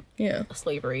from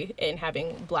slavery and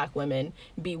having Black women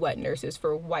be wet nurses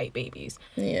for white babies.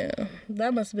 Yeah,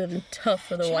 that must have been tough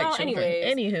for the white children.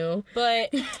 Anywho, but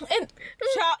that's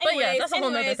a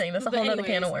whole other thing. That's a whole other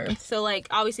can of worms. So like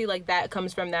obviously like that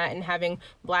comes from that, and having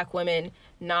Black women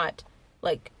not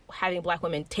like having Black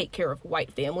women take care of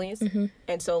white families,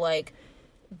 and so like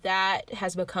that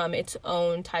has become its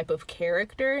own type of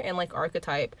character and like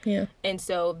archetype. Yeah. And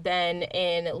so then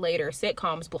in later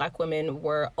sitcoms, Black women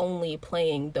were only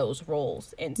playing those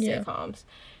roles in sitcoms.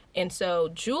 And so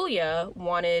Julia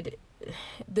wanted,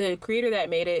 the creator that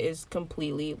made it is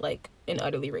completely like and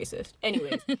utterly racist.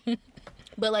 Anyways,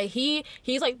 but like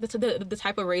he's like the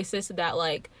type of racist that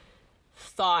like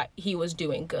thought he was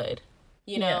doing good,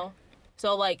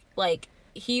 So like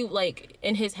he like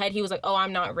in his head he was like, oh,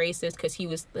 I'm not racist, because he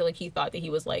was like he thought that he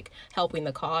was like helping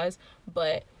the cause,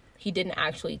 but he didn't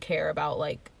actually care about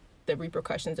like the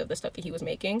repercussions of the stuff that he was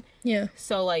making. Yeah.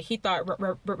 So like he thought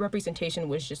representation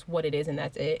was just what it is and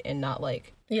that's it, and not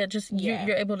like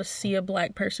you're able to see a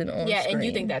Black person on screen. And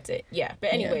you think that's it.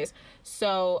 But anyways,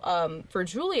 so for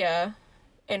Julia,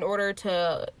 in order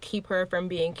to keep her from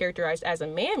being characterized as a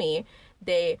mammy,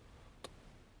 they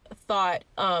thought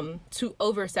to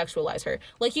over sexualize her.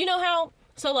 Like, you know how,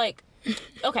 so like,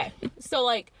 okay, so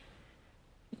like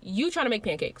you trying to make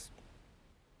pancakes,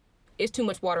 it's too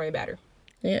much water and batter,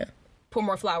 put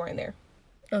more flour in there,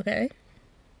 okay,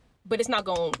 but it's not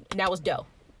going, now it's dough,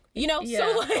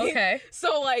 so like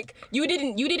so like you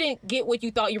didn't get what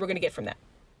you thought you were gonna get from that,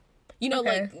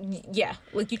 like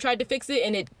like you tried to fix it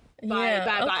and it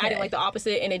I didn't like the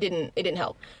opposite, and it didn't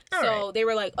help. So they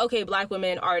were like, okay, Black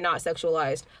women are not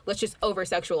sexualized. Let's just over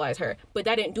sexualize her. But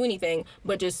that didn't do anything,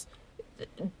 but just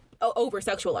over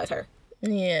sexualize her.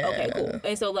 Yeah. Okay, cool.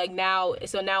 And so like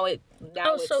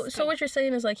so what you're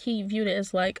saying is like he viewed it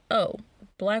as like, oh,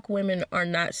 Black women are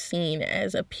not seen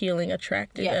as appealing,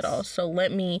 attractive at all. So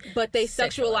let me. But they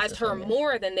sexualized her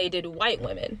more than they did white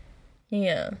women.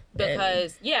 Yeah.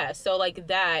 Because so like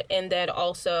that, and then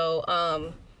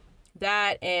also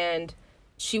that, and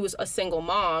she was a single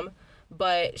mom,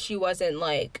 but she wasn't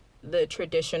like the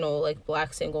traditional like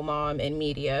Black single mom in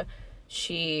media.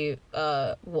 She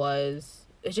was,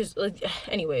 it's just like,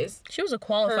 anyways, she was a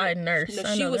qualified nurse.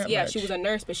 No, she was she was a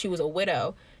nurse, but she was a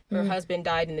widow. Her husband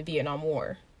died in the Vietnam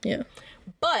War. Yeah.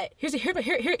 But here's my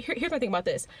thing about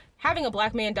this: having a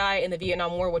Black man die in the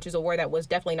Vietnam War, which is a war that was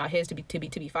definitely not his to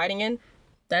be fighting in.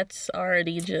 That's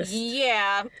already just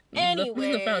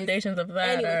Anyway, the foundations of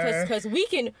that. Because we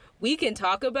can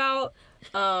talk about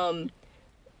them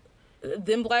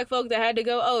Black folk that had to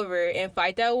go over and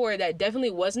fight that war that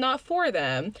definitely was not for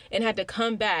them, and had to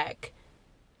come back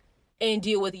and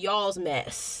deal with y'all's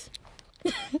mess.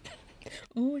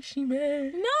 Ooh, is she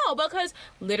mad? No, because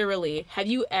literally, have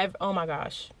you ever? Oh my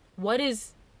gosh, what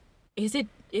is it?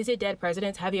 Is it Dead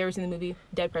Presidents? Have you ever seen the movie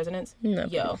Dead Presidents? No.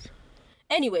 Yo.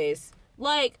 Anyways.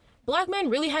 Like, black men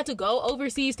really had to go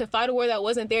overseas to fight a war that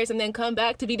wasn't theirs and then come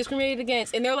back to be discriminated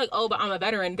against. And they're like, oh, but I'm a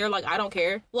veteran. They're like, I don't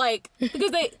care. Like,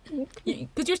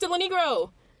 because you're still a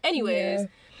Negro. Anyways,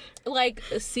 like,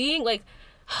 seeing, like,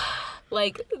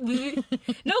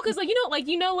 no, because,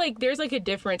 like, there's, like, a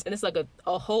difference, and it's, like,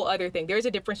 a whole other thing. There's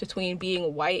a difference between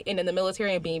being white and in the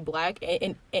military and being black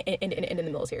and in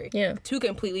the military. Yeah. Two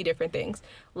completely different things.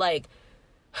 Like,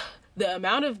 the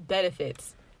amount of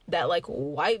benefits that, like,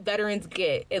 white veterans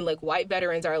get, and, like, white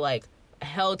veterans are, like,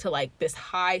 held to, like, this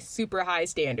high, super high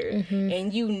standard.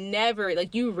 And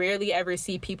you rarely ever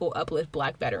see people uplift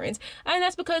black veterans. And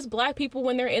that's because black people,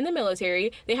 when they're in the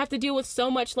military, they have to deal with so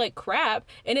much, like, crap.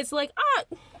 And it's like,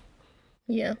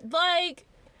 yeah. Like,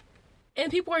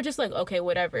 and people are just like, okay,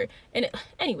 whatever. And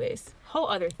anyways, whole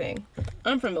other thing.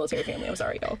 I'm from a military family. I'm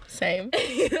sorry, y'all. Same.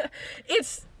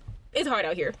 It's hard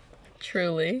out here.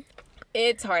 Truly.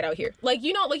 It's hard out here. Like,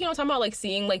 you know what I'm talking about? Like,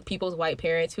 seeing, like, people's white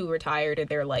parents who retired and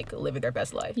they're, like, living their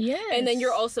best life. Yes. And then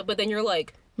you're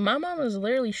like... My mom was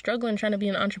literally struggling trying to be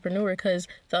an entrepreneur because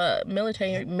the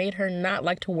military made her not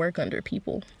like to work under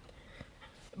people.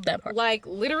 That part. Like,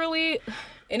 literally...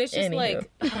 And it's just Anywho. like,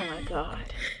 oh, my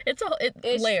God. It's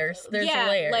layers. There's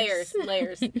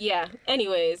layers. Yeah.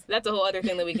 Anyways, that's a whole other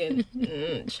thing that we can...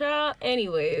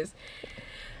 Anyways.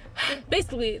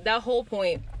 Basically, that whole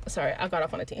point... Sorry, I got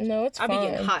off on a tangent. No, it's fine. I'll be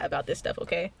getting hot about this stuff,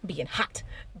 okay? Being hot.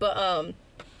 But,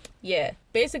 yeah.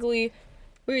 Basically,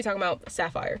 we were talking about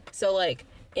Sapphire. So, like,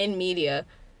 in media,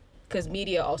 because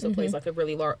media also plays, like, a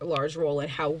really large role in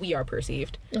how we are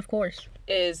perceived. Of course.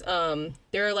 Is,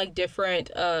 there are, like,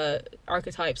 different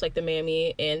archetypes, like the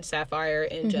Mammy and Sapphire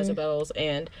and Jezebels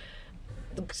and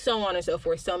so on and so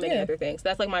forth, so many other things.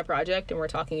 That's, like, my project, and we're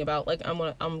talking about, like,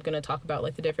 I'm gonna talk about,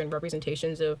 like, the different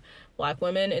representations of black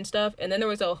women and stuff. And then there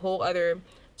was a whole other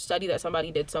study that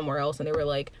somebody did somewhere else, and they were,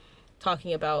 like,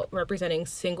 talking about representing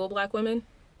single black women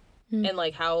and,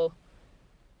 like, how,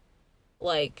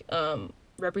 like,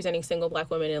 representing single black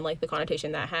women and, like, the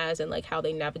connotation that has and, like, how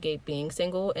they navigate being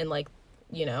single and, like,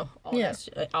 you know, all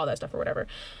that stuff or whatever.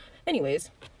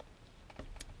 Anyways,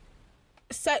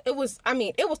 it was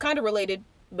kind of related,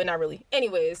 but not really.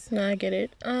 Anyways. No, I get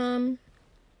it.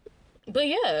 But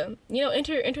yeah, you know,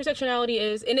 intersectionality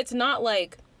is, and it's not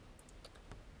like,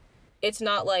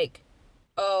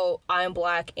 oh, I'm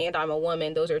black and I'm a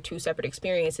woman. Those are two separate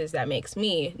experiences that makes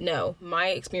me. No, my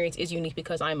experience is unique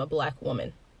because I'm a black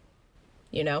woman.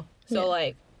 You know? So,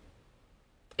 like,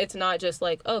 it's not just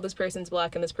like, oh, this person's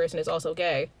black and this person is also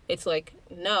gay. It's like,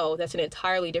 no, that's an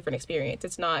entirely different experience.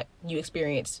 It's not you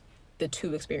experience the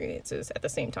two experiences at the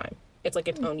same time. It's like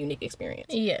its own unique experience.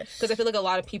 Yes. Because I feel like a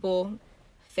lot of people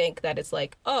think that it's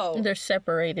like, oh, they're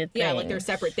separated things. Yeah, like they're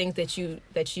separate things that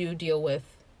you deal with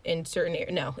in certain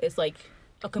areas. No, it's like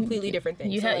a completely different thing.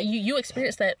 You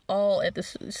experience that all at the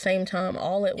same time,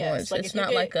 all at once. Like it's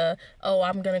not like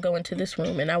I'm going to go into this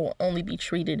room and I will only be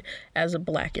treated as a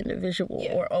black individual,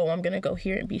 or, I'm going to go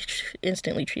here and be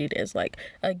instantly treated as, like,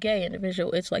 a gay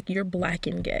individual. It's like you're black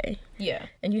and gay. Yeah.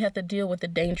 And you have to deal with the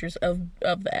dangers of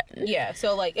that. Yeah,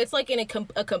 so, like, it's, like, in a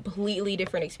completely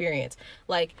different experience.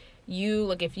 Like,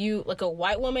 if a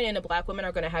white woman and a black woman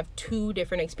are going to have two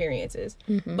different experiences.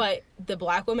 But the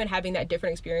black woman having that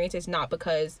different experience is not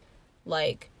because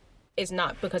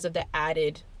of the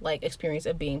added, like, experience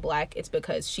of being black. It's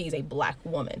because she's a black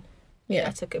woman. Yeah.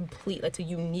 And that's a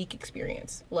unique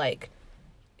experience. Like,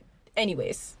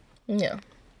 anyways. Yeah.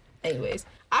 Anyways,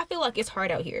 I feel like it's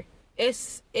hard out here.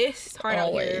 It's hard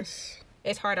out here.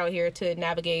 It's hard out here to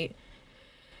navigate,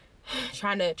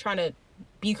 trying to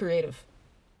be creative.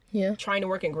 Yeah. Trying to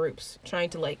work in groups, trying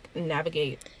to, like,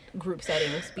 navigate group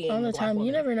settings, being all the time. woman.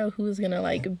 You never know who's gonna,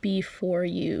 like, be for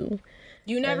you.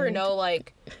 You never know,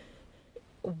 like,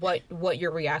 what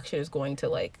your reaction is going to,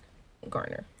 like,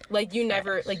 garner. Like, you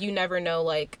never know,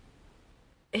 like,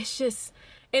 it's just,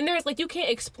 and there's, like, you can't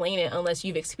explain it unless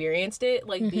you've experienced it,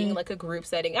 like, being, like, a group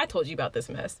setting. I told you about this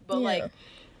mess, but like,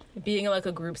 being in, like,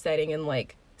 a group setting and,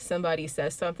 like, somebody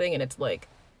says something and it's like,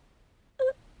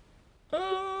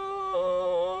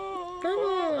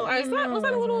 was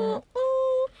that a little,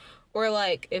 or,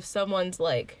 like, if someone's,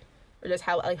 like, or just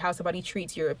how somebody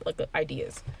treats your, like,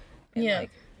 ideas. And, like,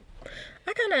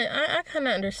 I kind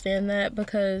of understand that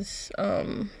because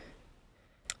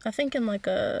I think in, like,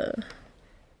 it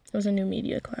was a new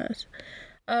media class.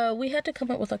 We had to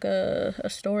come up with, like, a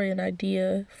story, an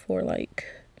idea for, like,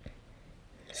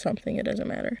 something. It doesn't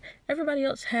matter. Everybody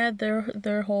else had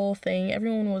their whole thing.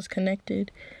 Everyone was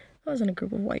connected. I was in a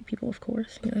group of white people, of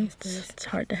course. You know, it's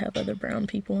hard to have other brown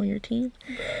people on your team.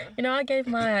 You know, I gave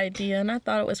my idea, and I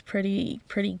thought it was pretty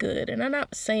good. And I'm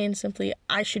not saying simply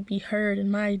I should be heard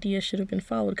and my idea should have been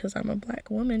followed because I'm a black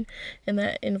woman in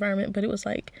that environment. But it was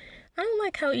like, I don't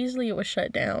like how easily it was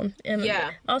shut down. And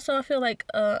also, I feel like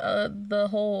the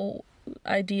whole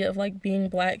idea of like being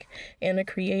black and a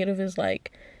creative is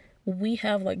like, we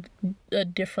have like a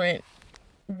different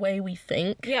way we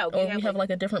think, we have like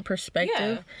a different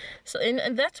perspective, so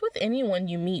and that's with anyone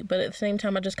you meet, but at the same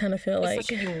time I just kind of feel like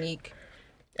such a unique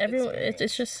everyone,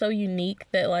 it's just so unique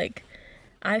that like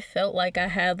I felt like I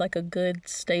had like a good,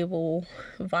 stable,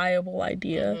 viable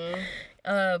idea,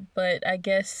 but I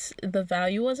guess the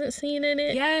value wasn't seen in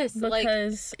it,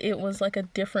 because it was like a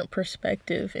different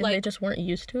perspective and like, they just weren't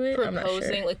used to it. I'm not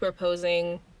sure.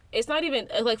 Proposing, it's not even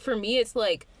like, for me it's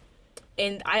like,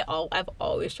 and I've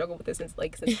always struggled with this since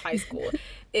high school,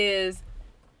 is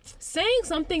saying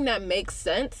something that makes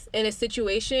sense in a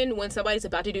situation when somebody's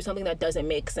about to do something that doesn't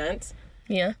make sense.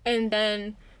 Yeah. And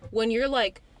then when you're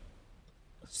like,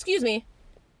 excuse me,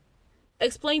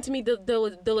 explain to me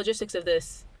the logistics of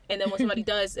this. And then when somebody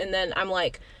does, and then I'm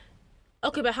like,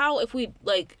 okay, but how if we,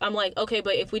 like, I'm like, okay,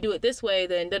 but if we do it this way,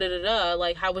 then da-da-da-da,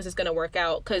 like, how is this going to work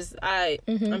out? Because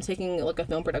I'm taking, like, a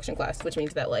film production class, which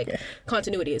means that, like,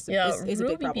 continuity is a big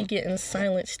problem. Ruby be getting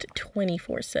silenced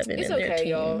 24/7 in their teams.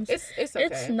 Y'all. It's okay.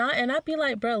 It's not, and I'd be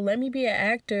like, bro, let me be an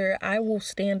actor. I will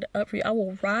stand up for you. I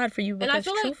will ride for you. Because and I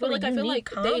feel like, truthfully, I feel like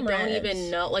comrades. they don't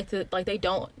even know, they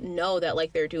don't know that,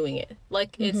 like, they're doing it.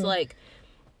 Like, it's like,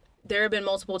 there have been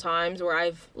multiple times where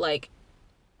I've, like,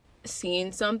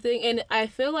 seen something, and I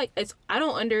feel like it's, I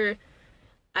don't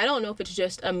know if it's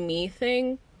just a me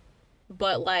thing,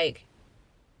 but like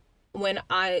when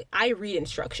I read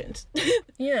instructions.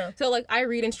 So like I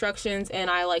read instructions and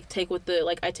I like take what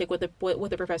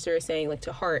the professor is saying like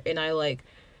to heart, and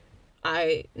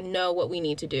I know what we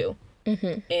need to do.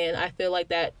 And I feel like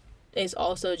that is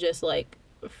also just like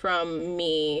from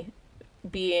me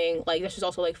being like, that's just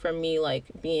also like from me like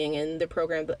being in the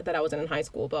program that I was in high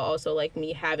school, but also like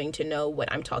me having to know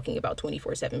what I'm talking about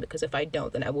 24/7, because if I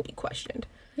don't, then I will be questioned.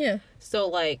 So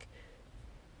like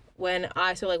when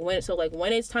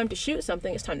it's time to shoot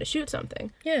something, it's time to shoot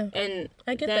something. And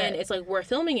I get then that. it's like we're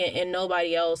filming it and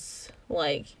nobody else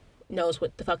like knows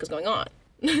what the fuck is going on.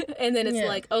 And then it's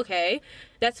like, okay,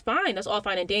 that's fine, that's all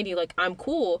fine and dandy, like I'm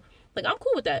cool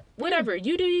with that. Whatever,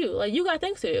 you do you. Like, you got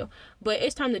things to do. But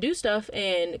it's time to do stuff,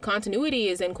 and continuity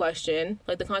is in question.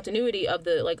 Like, the continuity of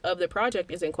the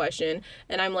project is in question.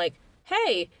 And I'm like,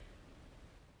 hey,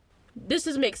 this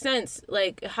doesn't make sense.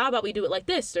 Like, how about we do it like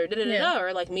this? Or da-da-da-da.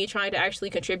 Or, like, me trying to actually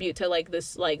contribute to, like,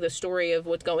 this, like, the story of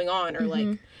what's going on. Or, like,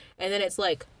 and then it's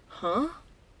like, huh?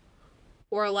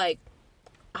 Or, like,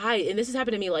 and this has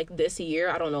happened to me, like, this year.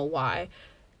 I don't know why.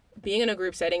 Being in a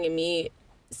group setting and me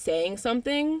saying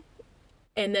something,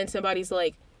 and then somebody's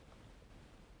like,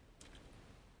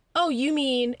 oh, you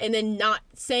mean, and then not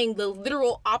saying the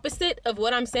literal opposite of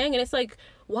what I'm saying. And it's like,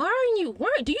 do you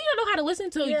not know how to listen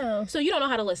to, so you don't know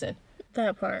how to listen?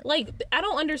 That part. Like, I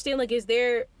don't understand, like, is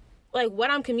there, like, what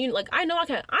I'm communicating, like, I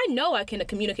know I can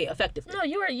communicate effectively. No,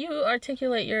 you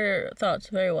articulate your thoughts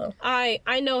very well. I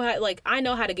know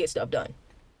how to get stuff done.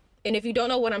 And if you don't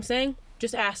know what I'm saying,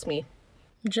 just ask me.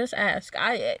 Just ask.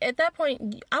 At that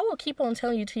point, I will keep on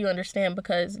telling you till you understand,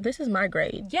 because this is my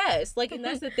grade. Yes, like, and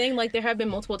that's the thing. Like, there have been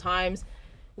multiple times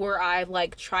where I've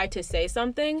like tried to say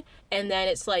something, and then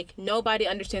it's like nobody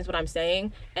understands what I'm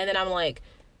saying, and then I'm like,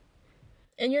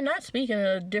 and you're not speaking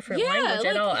a different language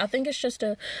at all. I think it's just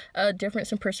a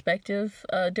difference in perspective,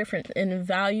 difference in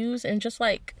values, and just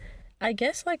like, I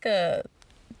guess like I'm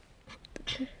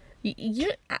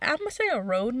gonna say a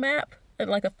roadmap.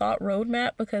 Like a thought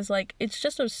roadmap, because like it's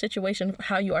just a situation of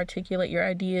how you articulate your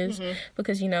ideas,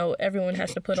 because everyone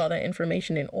has to put all that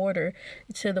information in order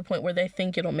to the point where they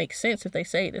think it'll make sense if they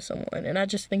say it to someone. And I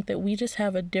just think that we just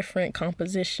have a different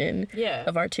composition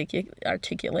of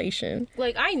articulation.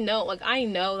 Like I know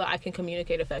that I can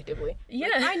communicate effectively.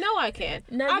 Like, I know I can.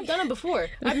 I've done it before.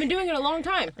 I've been doing it a long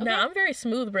time. Okay? Now I'm very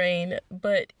smooth brained,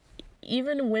 but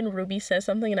even when Ruby says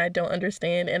something and I don't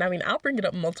understand, and I mean, I'll bring it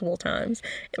up multiple times,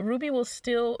 Ruby will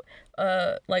still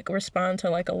like respond to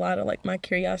like a lot of like my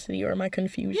curiosity or my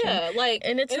confusion. Yeah, like,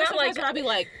 and it's not like I'll be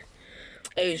like,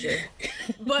 Asia,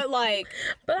 but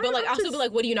I'll still be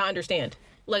like, what do you not understand?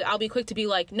 Like, I'll be quick to be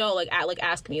like, no, like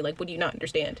ask me, like, what do you not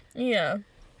understand? Yeah,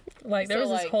 like there was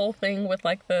this whole thing with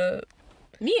like the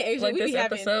Me and Asia, like we this be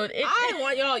having, episode. I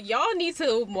want y'all need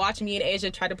to watch me and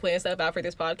Asia try to plan stuff out for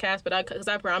this podcast, but because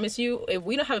I promise you, if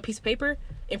we don't have a piece of paper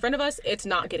in front of us, it's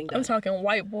not getting done. I'm talking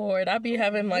whiteboard. I be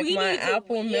having like my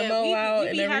Apple memo out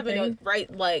and everything.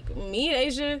 Right, like me and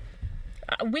Asia.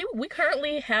 We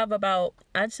currently have about,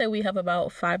 I'd say we have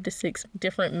about 5 to 6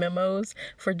 different memos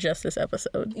for just this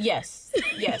episode. Yes.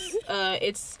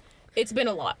 It's been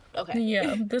a lot. Okay.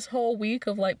 Yeah, this whole week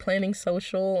of like planning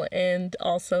social and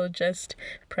also just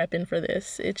prepping for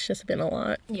this, it's just been a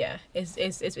lot. Yeah, it's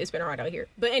been hard out here.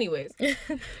 But anyways,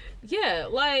 yeah,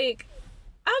 like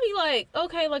I'll be like,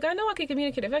 okay, like I know I can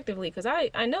communicate effectively because I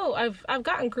know I've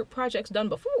gotten group projects done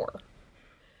before.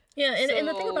 Yeah, and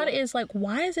the thing about it is, like,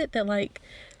 why is it that, like,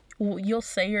 you'll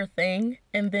say your thing,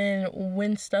 and then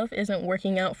when stuff isn't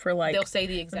working out for, like... They'll say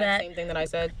the exact same thing that I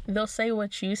said. They'll say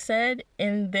what you said,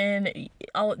 and then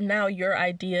now your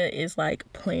idea is,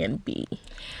 like, plan B.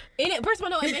 And first of all,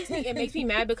 no, it makes me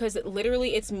mad because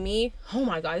literally it's me. Oh,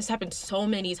 my God, this happened so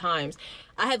many times.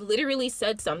 I have literally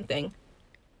said something.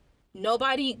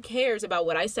 Nobody cares about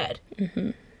what I said. Mm-hmm.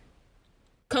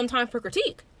 Come time for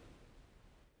critique.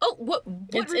 Oh, what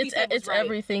Ruby said was right. It's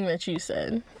everything that you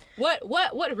said.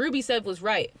 What Ruby said was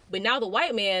right. But now the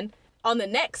white man on the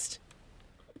next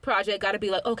project got to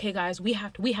be like, okay, guys, we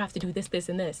have to do this,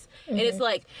 and this. Mm-hmm. And it's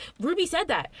like, Ruby said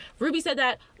that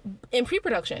in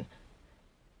pre-production.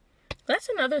 That's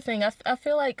another thing. I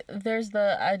feel like there's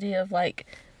the idea of like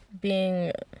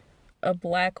being a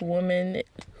black woman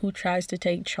who tries to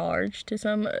take charge to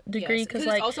some degree, because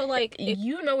like also like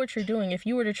you know what you're doing. If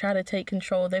you were to try to take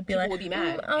control, they'd be like, would be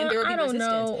mad, and there would be resistance.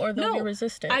 Know, or they'll be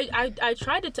resistant. I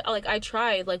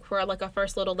tried like for like a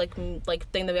first little like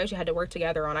thing that we actually had to work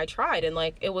together on. I tried, and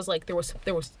like it was like there was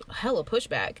hella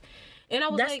pushback, and I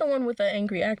was that's like, the one with the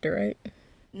angry actor, right?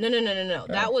 No. Oh.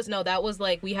 That was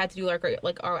like we had to do our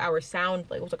sound,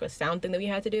 like it was like a sound thing that we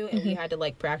had to do, and we had to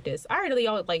like practice. I already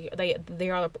all like they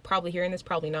are probably hearing this,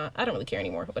 probably not. I don't really care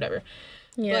anymore, whatever.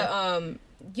 Yeah. But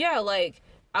yeah, like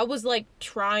I was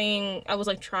trying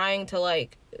to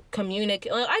like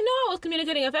communicate. Like, I know I was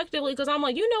communicating effectively because I'm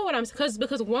like, you know what I'm,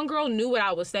 because one girl knew what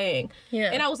I was saying. Yeah.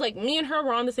 And I was like, me and her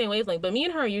were on the same wavelength, but me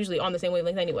and her are usually on the same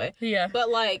wavelength anyway. Yeah. But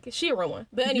like she a real one.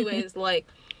 But anyways, like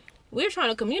we were trying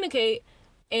to communicate.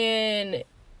 And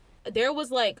there was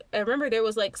like, I remember there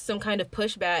was like some kind of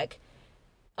pushback,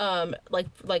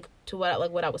 like to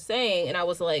what I was saying, and I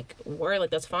was like, worried, like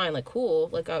that's fine, like cool,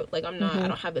 like I'm not, I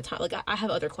don't have the time, like I have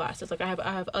other classes, like I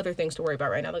have other things to worry about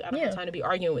right now, like I don't have time to be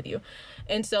arguing with you,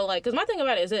 and so like, cause my thing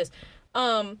about it is this,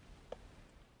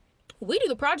 we do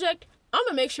the project. I'm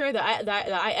gonna make sure that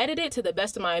I edit it to the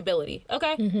best of my ability,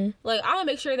 okay? Like I'm gonna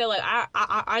make sure that like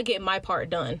I get my part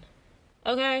done,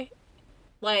 okay?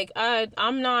 Like,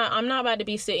 I'm not about to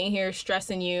be sitting here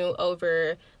stressing you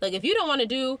over, like, if you don't want to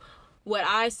do what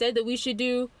I said that we should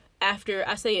do after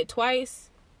I say it twice,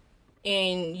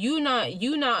 and you not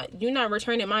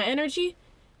returning my energy,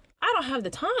 I don't have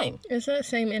the time. It's that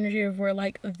same energy of where,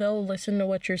 like, they'll listen to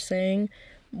what you're saying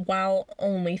while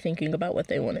only thinking about what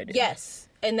they want to do. Yes.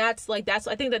 And I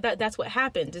think that's what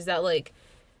happens, is that, like,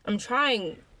 I'm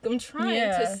trying to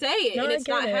say it, and it's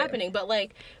not happening. But,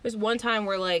 like, there's one time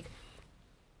where, like,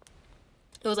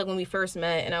 it was like when we first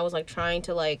met, and I was like trying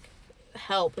to like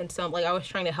help in some, like I was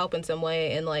trying to help in some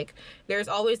way, and like there's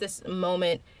always this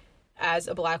moment as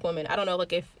a black woman, I don't know,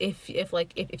 like if you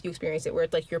experience it, where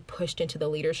it's like you're pushed into the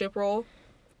leadership role.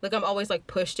 Like I'm always like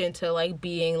pushed into like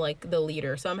being like the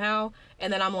leader somehow,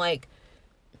 and then I'm like,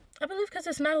 I believe because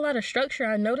it's not a lot of structure.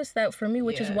 I noticed that for me,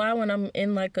 which is why when I'm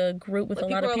in like a group with like,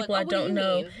 a lot of people like, I don't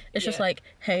know, it's just like,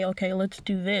 hey, okay, let's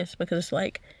do this, because it's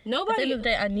like, at the end of the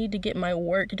day, I need to get my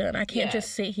work done. I can't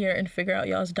just sit here and figure out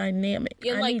y'all's dynamic.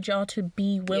 I need y'all to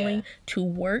be willing to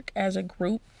work as a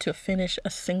group to finish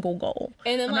a single goal.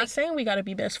 And then, I'm not saying we got to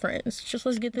be best friends. Just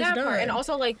let's get this done. Part. And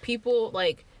also like people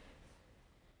like,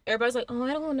 everybody's like, oh,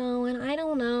 I don't know, and I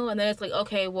don't know, and then it's like,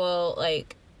 okay, well,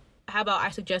 like, how about I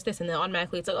suggest this, and then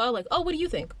automatically it's like, oh, what do you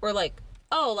think? Or like,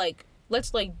 oh, like,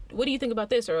 let's like, what do you think about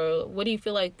this? Or what do you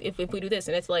feel like if we do this?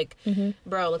 And it's like,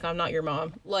 bro, like I'm not your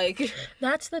mom. Like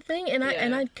that's the thing, and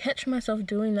I catch myself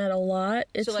doing that a lot.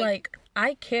 It's so, like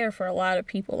I care for a lot of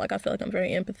people. Like I feel like I'm very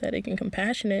empathetic and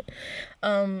compassionate.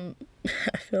 I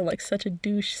feel like such a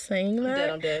douche saying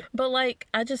that. I'm dead. But like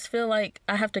I just feel like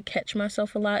I have to catch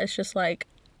myself a lot. It's just like,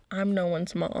 I'm no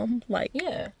one's mom. Like,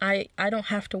 I don't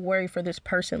have to worry for this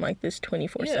person like this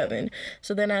 24/7.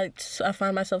 So then I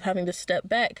find myself having to step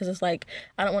back, because it's like,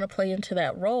 I don't want to play into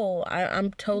that role.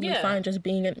 I'm totally fine just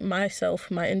being myself,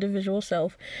 my individual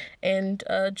self, and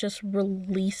just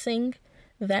releasing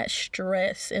that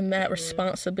stress and that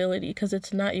responsibility, because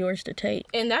it's not yours to take.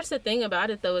 And that's the thing about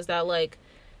it, though, is that, like,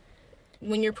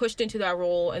 when you're pushed into that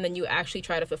role and then you actually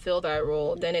try to fulfill that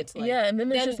role, then it's like... Yeah, and then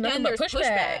there's just nothing but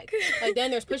pushback. Like, then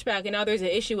there's pushback, and now there's an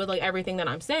issue with, like, everything that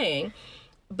I'm saying.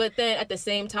 But then at the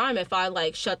same time, if I,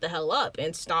 like, shut the hell up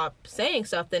and stop saying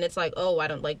stuff, then it's like, oh, I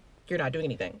don't, like, you're not doing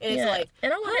anything. And it's like,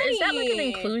 and I wonder, is that like an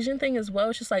inclusion thing as well?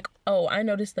 It's just like, oh, I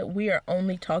noticed that we are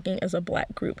only talking as a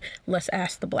black group. Let's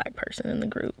ask the black person in the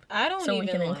group. So we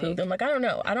can include them. Like, I don't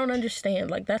know. I don't understand.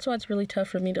 Like, that's why it's really tough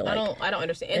for me to, like, I don't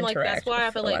understand. And, like, that's why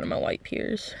I feel like... a lot of my white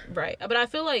peers. Right. But I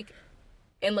feel like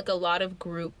in, like, a lot of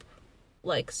group,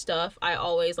 like, stuff, I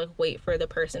always, like, wait for the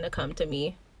person to come to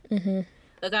me. Mm-hmm.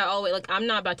 Like, I always, like, I'm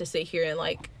not about to sit here and,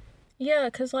 like... Yeah,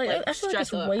 because, like, I feel like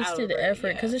it's wasted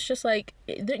effort, because it's just, like,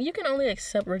 you can only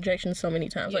accept rejection so many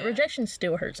times. Like, rejection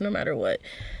still hurts no matter what.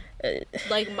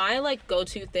 Like, my, like,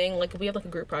 go-to thing, like, if we have, like, a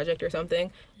group project or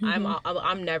something,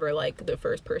 I'm never, like, the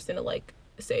first person to, like,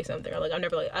 say something. Or, like, I'm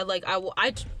never, like, I'm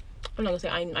not gonna say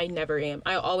I never am.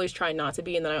 I always try not to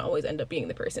be, and then I always end up being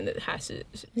the person that has to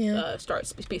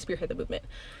spearhead the movement.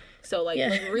 So, like,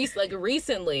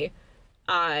 recently,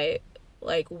 I,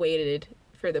 like, waited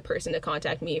for the person to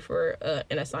contact me for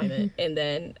an assignment, and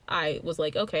then I was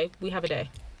like, okay, we have a day.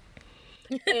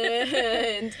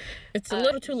 And it's a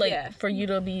little too late for you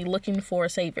to be looking for a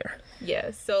savior. Yeah,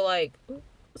 so like,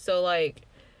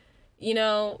 you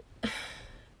know,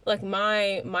 like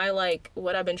my like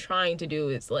what I've been trying to do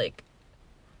is like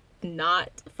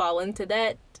not fall into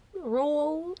that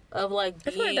role of like being,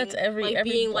 I feel like that's every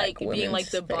being like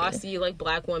the bossy like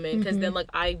black woman, because then like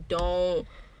I don't.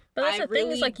 But that's the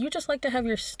thing is, like, you just like to have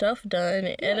your stuff done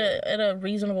at a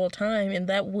reasonable time, and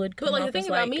that would come. But like the thing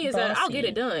about me is that I'll get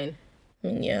it done.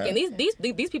 Yeah. And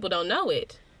these people don't know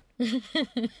it.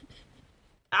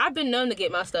 I've been known to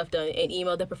get my stuff done and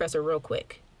email the professor real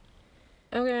quick.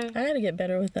 Okay. I gotta get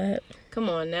better with that. Come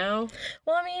on now.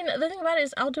 Well, I mean, the thing about it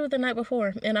is, I'll do it the night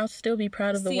before, and I'll still be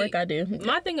proud of the work I do.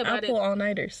 My thing about I'll pull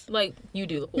all-nighters. Like, you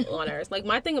do pull all-nighters. Like,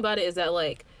 my thing about it is that,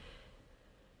 like...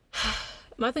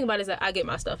 My thing about it is that I get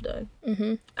my stuff done.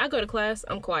 Mm-hmm. I go to class,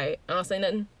 I'm quiet. I don't say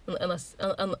nothing unless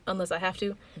I have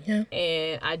to. Yeah.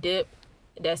 And I dip.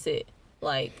 That's it.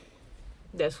 Like,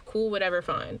 that's cool, whatever,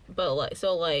 fine. But, like,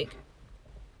 so, like,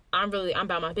 I'm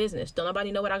about my business. Don't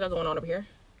nobody know what I got going on over here.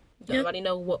 Don't nobody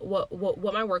know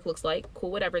what my work looks like. Cool,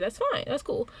 whatever. That's fine. That's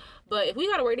cool. But if we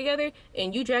gotta work together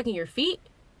and you dragging your feet,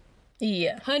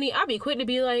 yeah, honey, I'll be quick to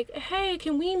be like, hey,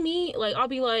 can we meet? Like, I'll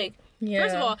be like,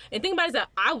 first of all, and think about it is that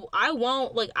I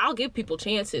won't, like, I'll give people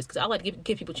chances, because I like to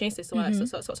give people chances so I can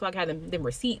have them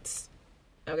receipts.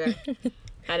 Okay?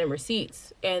 Have them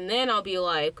receipts. And then I'll be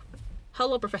like,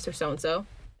 hello, Professor So-and-so.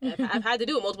 I've had to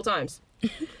do it multiple times.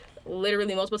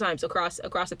 Literally multiple times across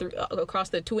the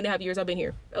 2.5 years I've been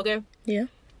here. Okay? Yeah.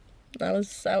 I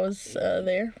was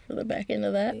there for the back end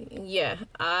of that. Yeah,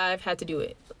 I've had to do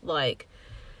it. Like,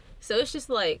 so it's just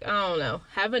like, I don't know.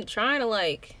 Trying to,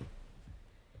 like...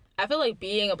 I feel like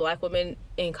being a black woman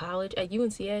in college at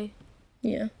UNCA.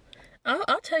 Yeah.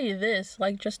 I'll tell you this,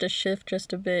 like, just to shift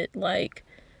just a bit, like,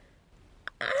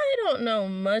 I don't know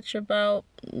much about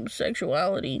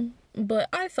sexuality, but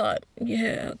I thought,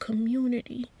 yeah,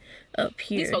 community up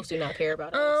here. These folks do not care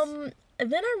about us.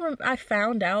 And then I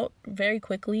found out very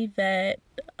quickly that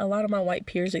a lot of my white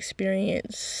peers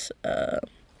experience the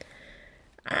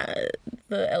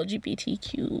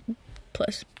LGBTQ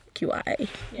plus QI,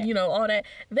 you know, all that.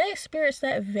 They experience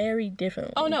that very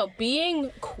differently. Oh no, being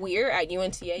queer at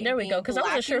UNCA. There we go. Because I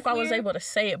wasn't sure if I was able to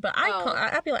say it, but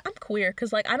I'd be like, I'm queer,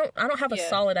 because like I don't have a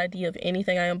solid idea of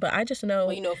anything I am, but I just know.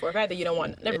 Well, you know for a fact that you don't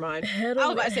want. Never mind. I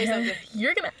was about to say something.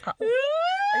 You're gonna. Are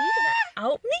you gonna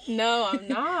out me? No, I'm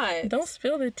not. Don't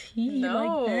spill the tea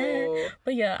like that.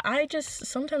 But yeah,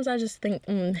 sometimes I just think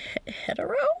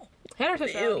hetero.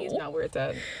 Heterosexuality is not where it's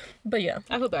at. But yeah.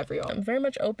 I feel bad for y'all. I'm very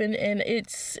much open, and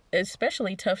it's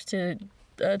especially tough to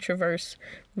traverse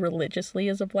religiously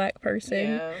as a black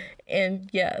person. Yeah.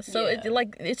 And so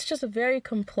it's just a very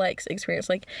complex experience.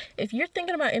 Like, if you're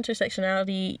thinking about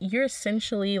intersectionality, you're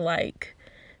essentially like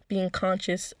being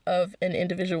conscious of an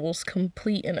individual's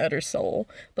complete and utter soul,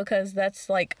 because that's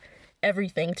like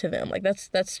everything to them. Like,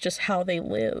 that's just how they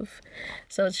live.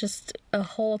 So it's just a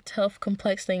whole tough,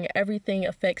 complex thing. Everything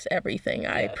affects everything.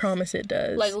 Yes. I promise it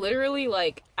does. Like, literally,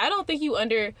 like, I don't think you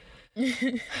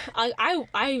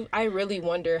I really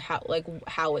wonder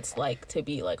how it's like to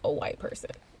be like a white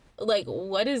person. Like,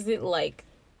 what is it like?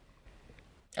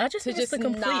 I just think it's the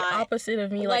complete opposite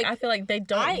of me. Like, I feel like they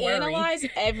don't worry. I analyze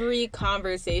every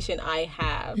conversation I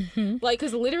have. Like,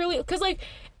 because like,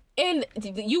 and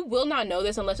you will not know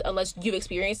this unless you've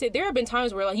experienced it. There have been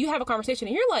times where, like, you have a conversation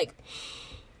and you're like,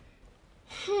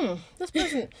 this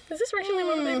person Is this racially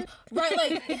motivated?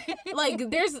 right, like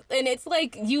there's, and it's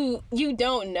like you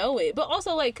don't know it, but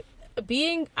also like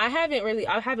I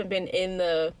haven't been in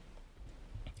the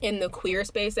queer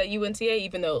space at UNCA,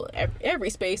 even though every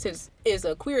space is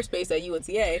a queer space at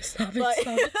UNCA. Stop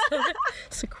it.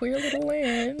 It's a queer little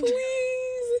land.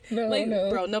 Please. No, like, no.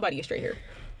 bro, nobody is straight here.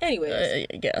 Anyways.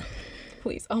 Yeah.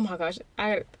 Please. Oh my gosh.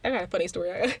 I got a funny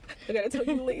story. I gotta tell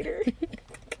you later.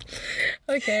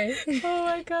 Okay. Oh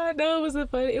my god. No,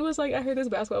 it was like I heard this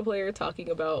basketball player talking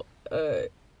about the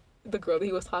girl that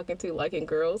he was talking to liking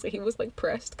girls, and he was like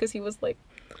pressed because he was like,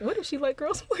 what if she liked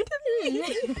girls more than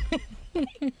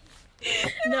me?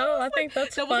 No, I think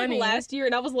that's that funny. was like last year,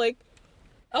 and I was like,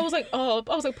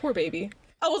 poor baby.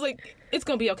 I was like, it's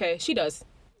gonna be okay. She does.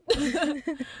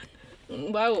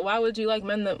 Why would you like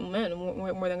men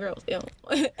more than girls? Ew.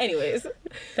 Anyways,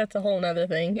 that's a whole nother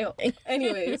thing. Ew.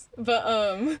 Anyways, but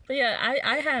yeah,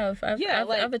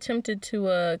 I've attempted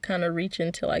to kind of reach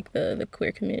into like the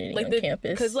queer community like on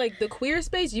campus, because like the queer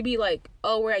space, you be like,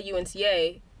 oh, we're at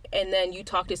UNCA, and then you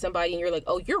talk to somebody and you're like,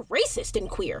 oh, you're racist and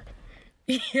queer.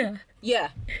 Yeah.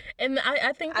 And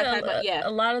I think that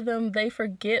a lot of them, they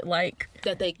forget like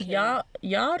that they can.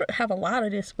 y'all have a lot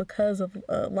of this because of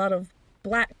a lot of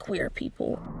Black queer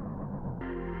people.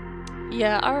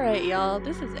 Yeah, alright, y'all.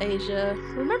 This is Asia.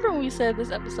 Remember when we said this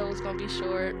episode was gonna be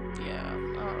short? Yeah,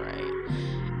 alright.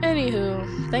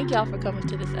 Anywho, thank y'all for coming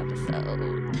to this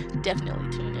episode.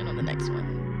 Definitely tune in on the next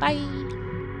one. Bye!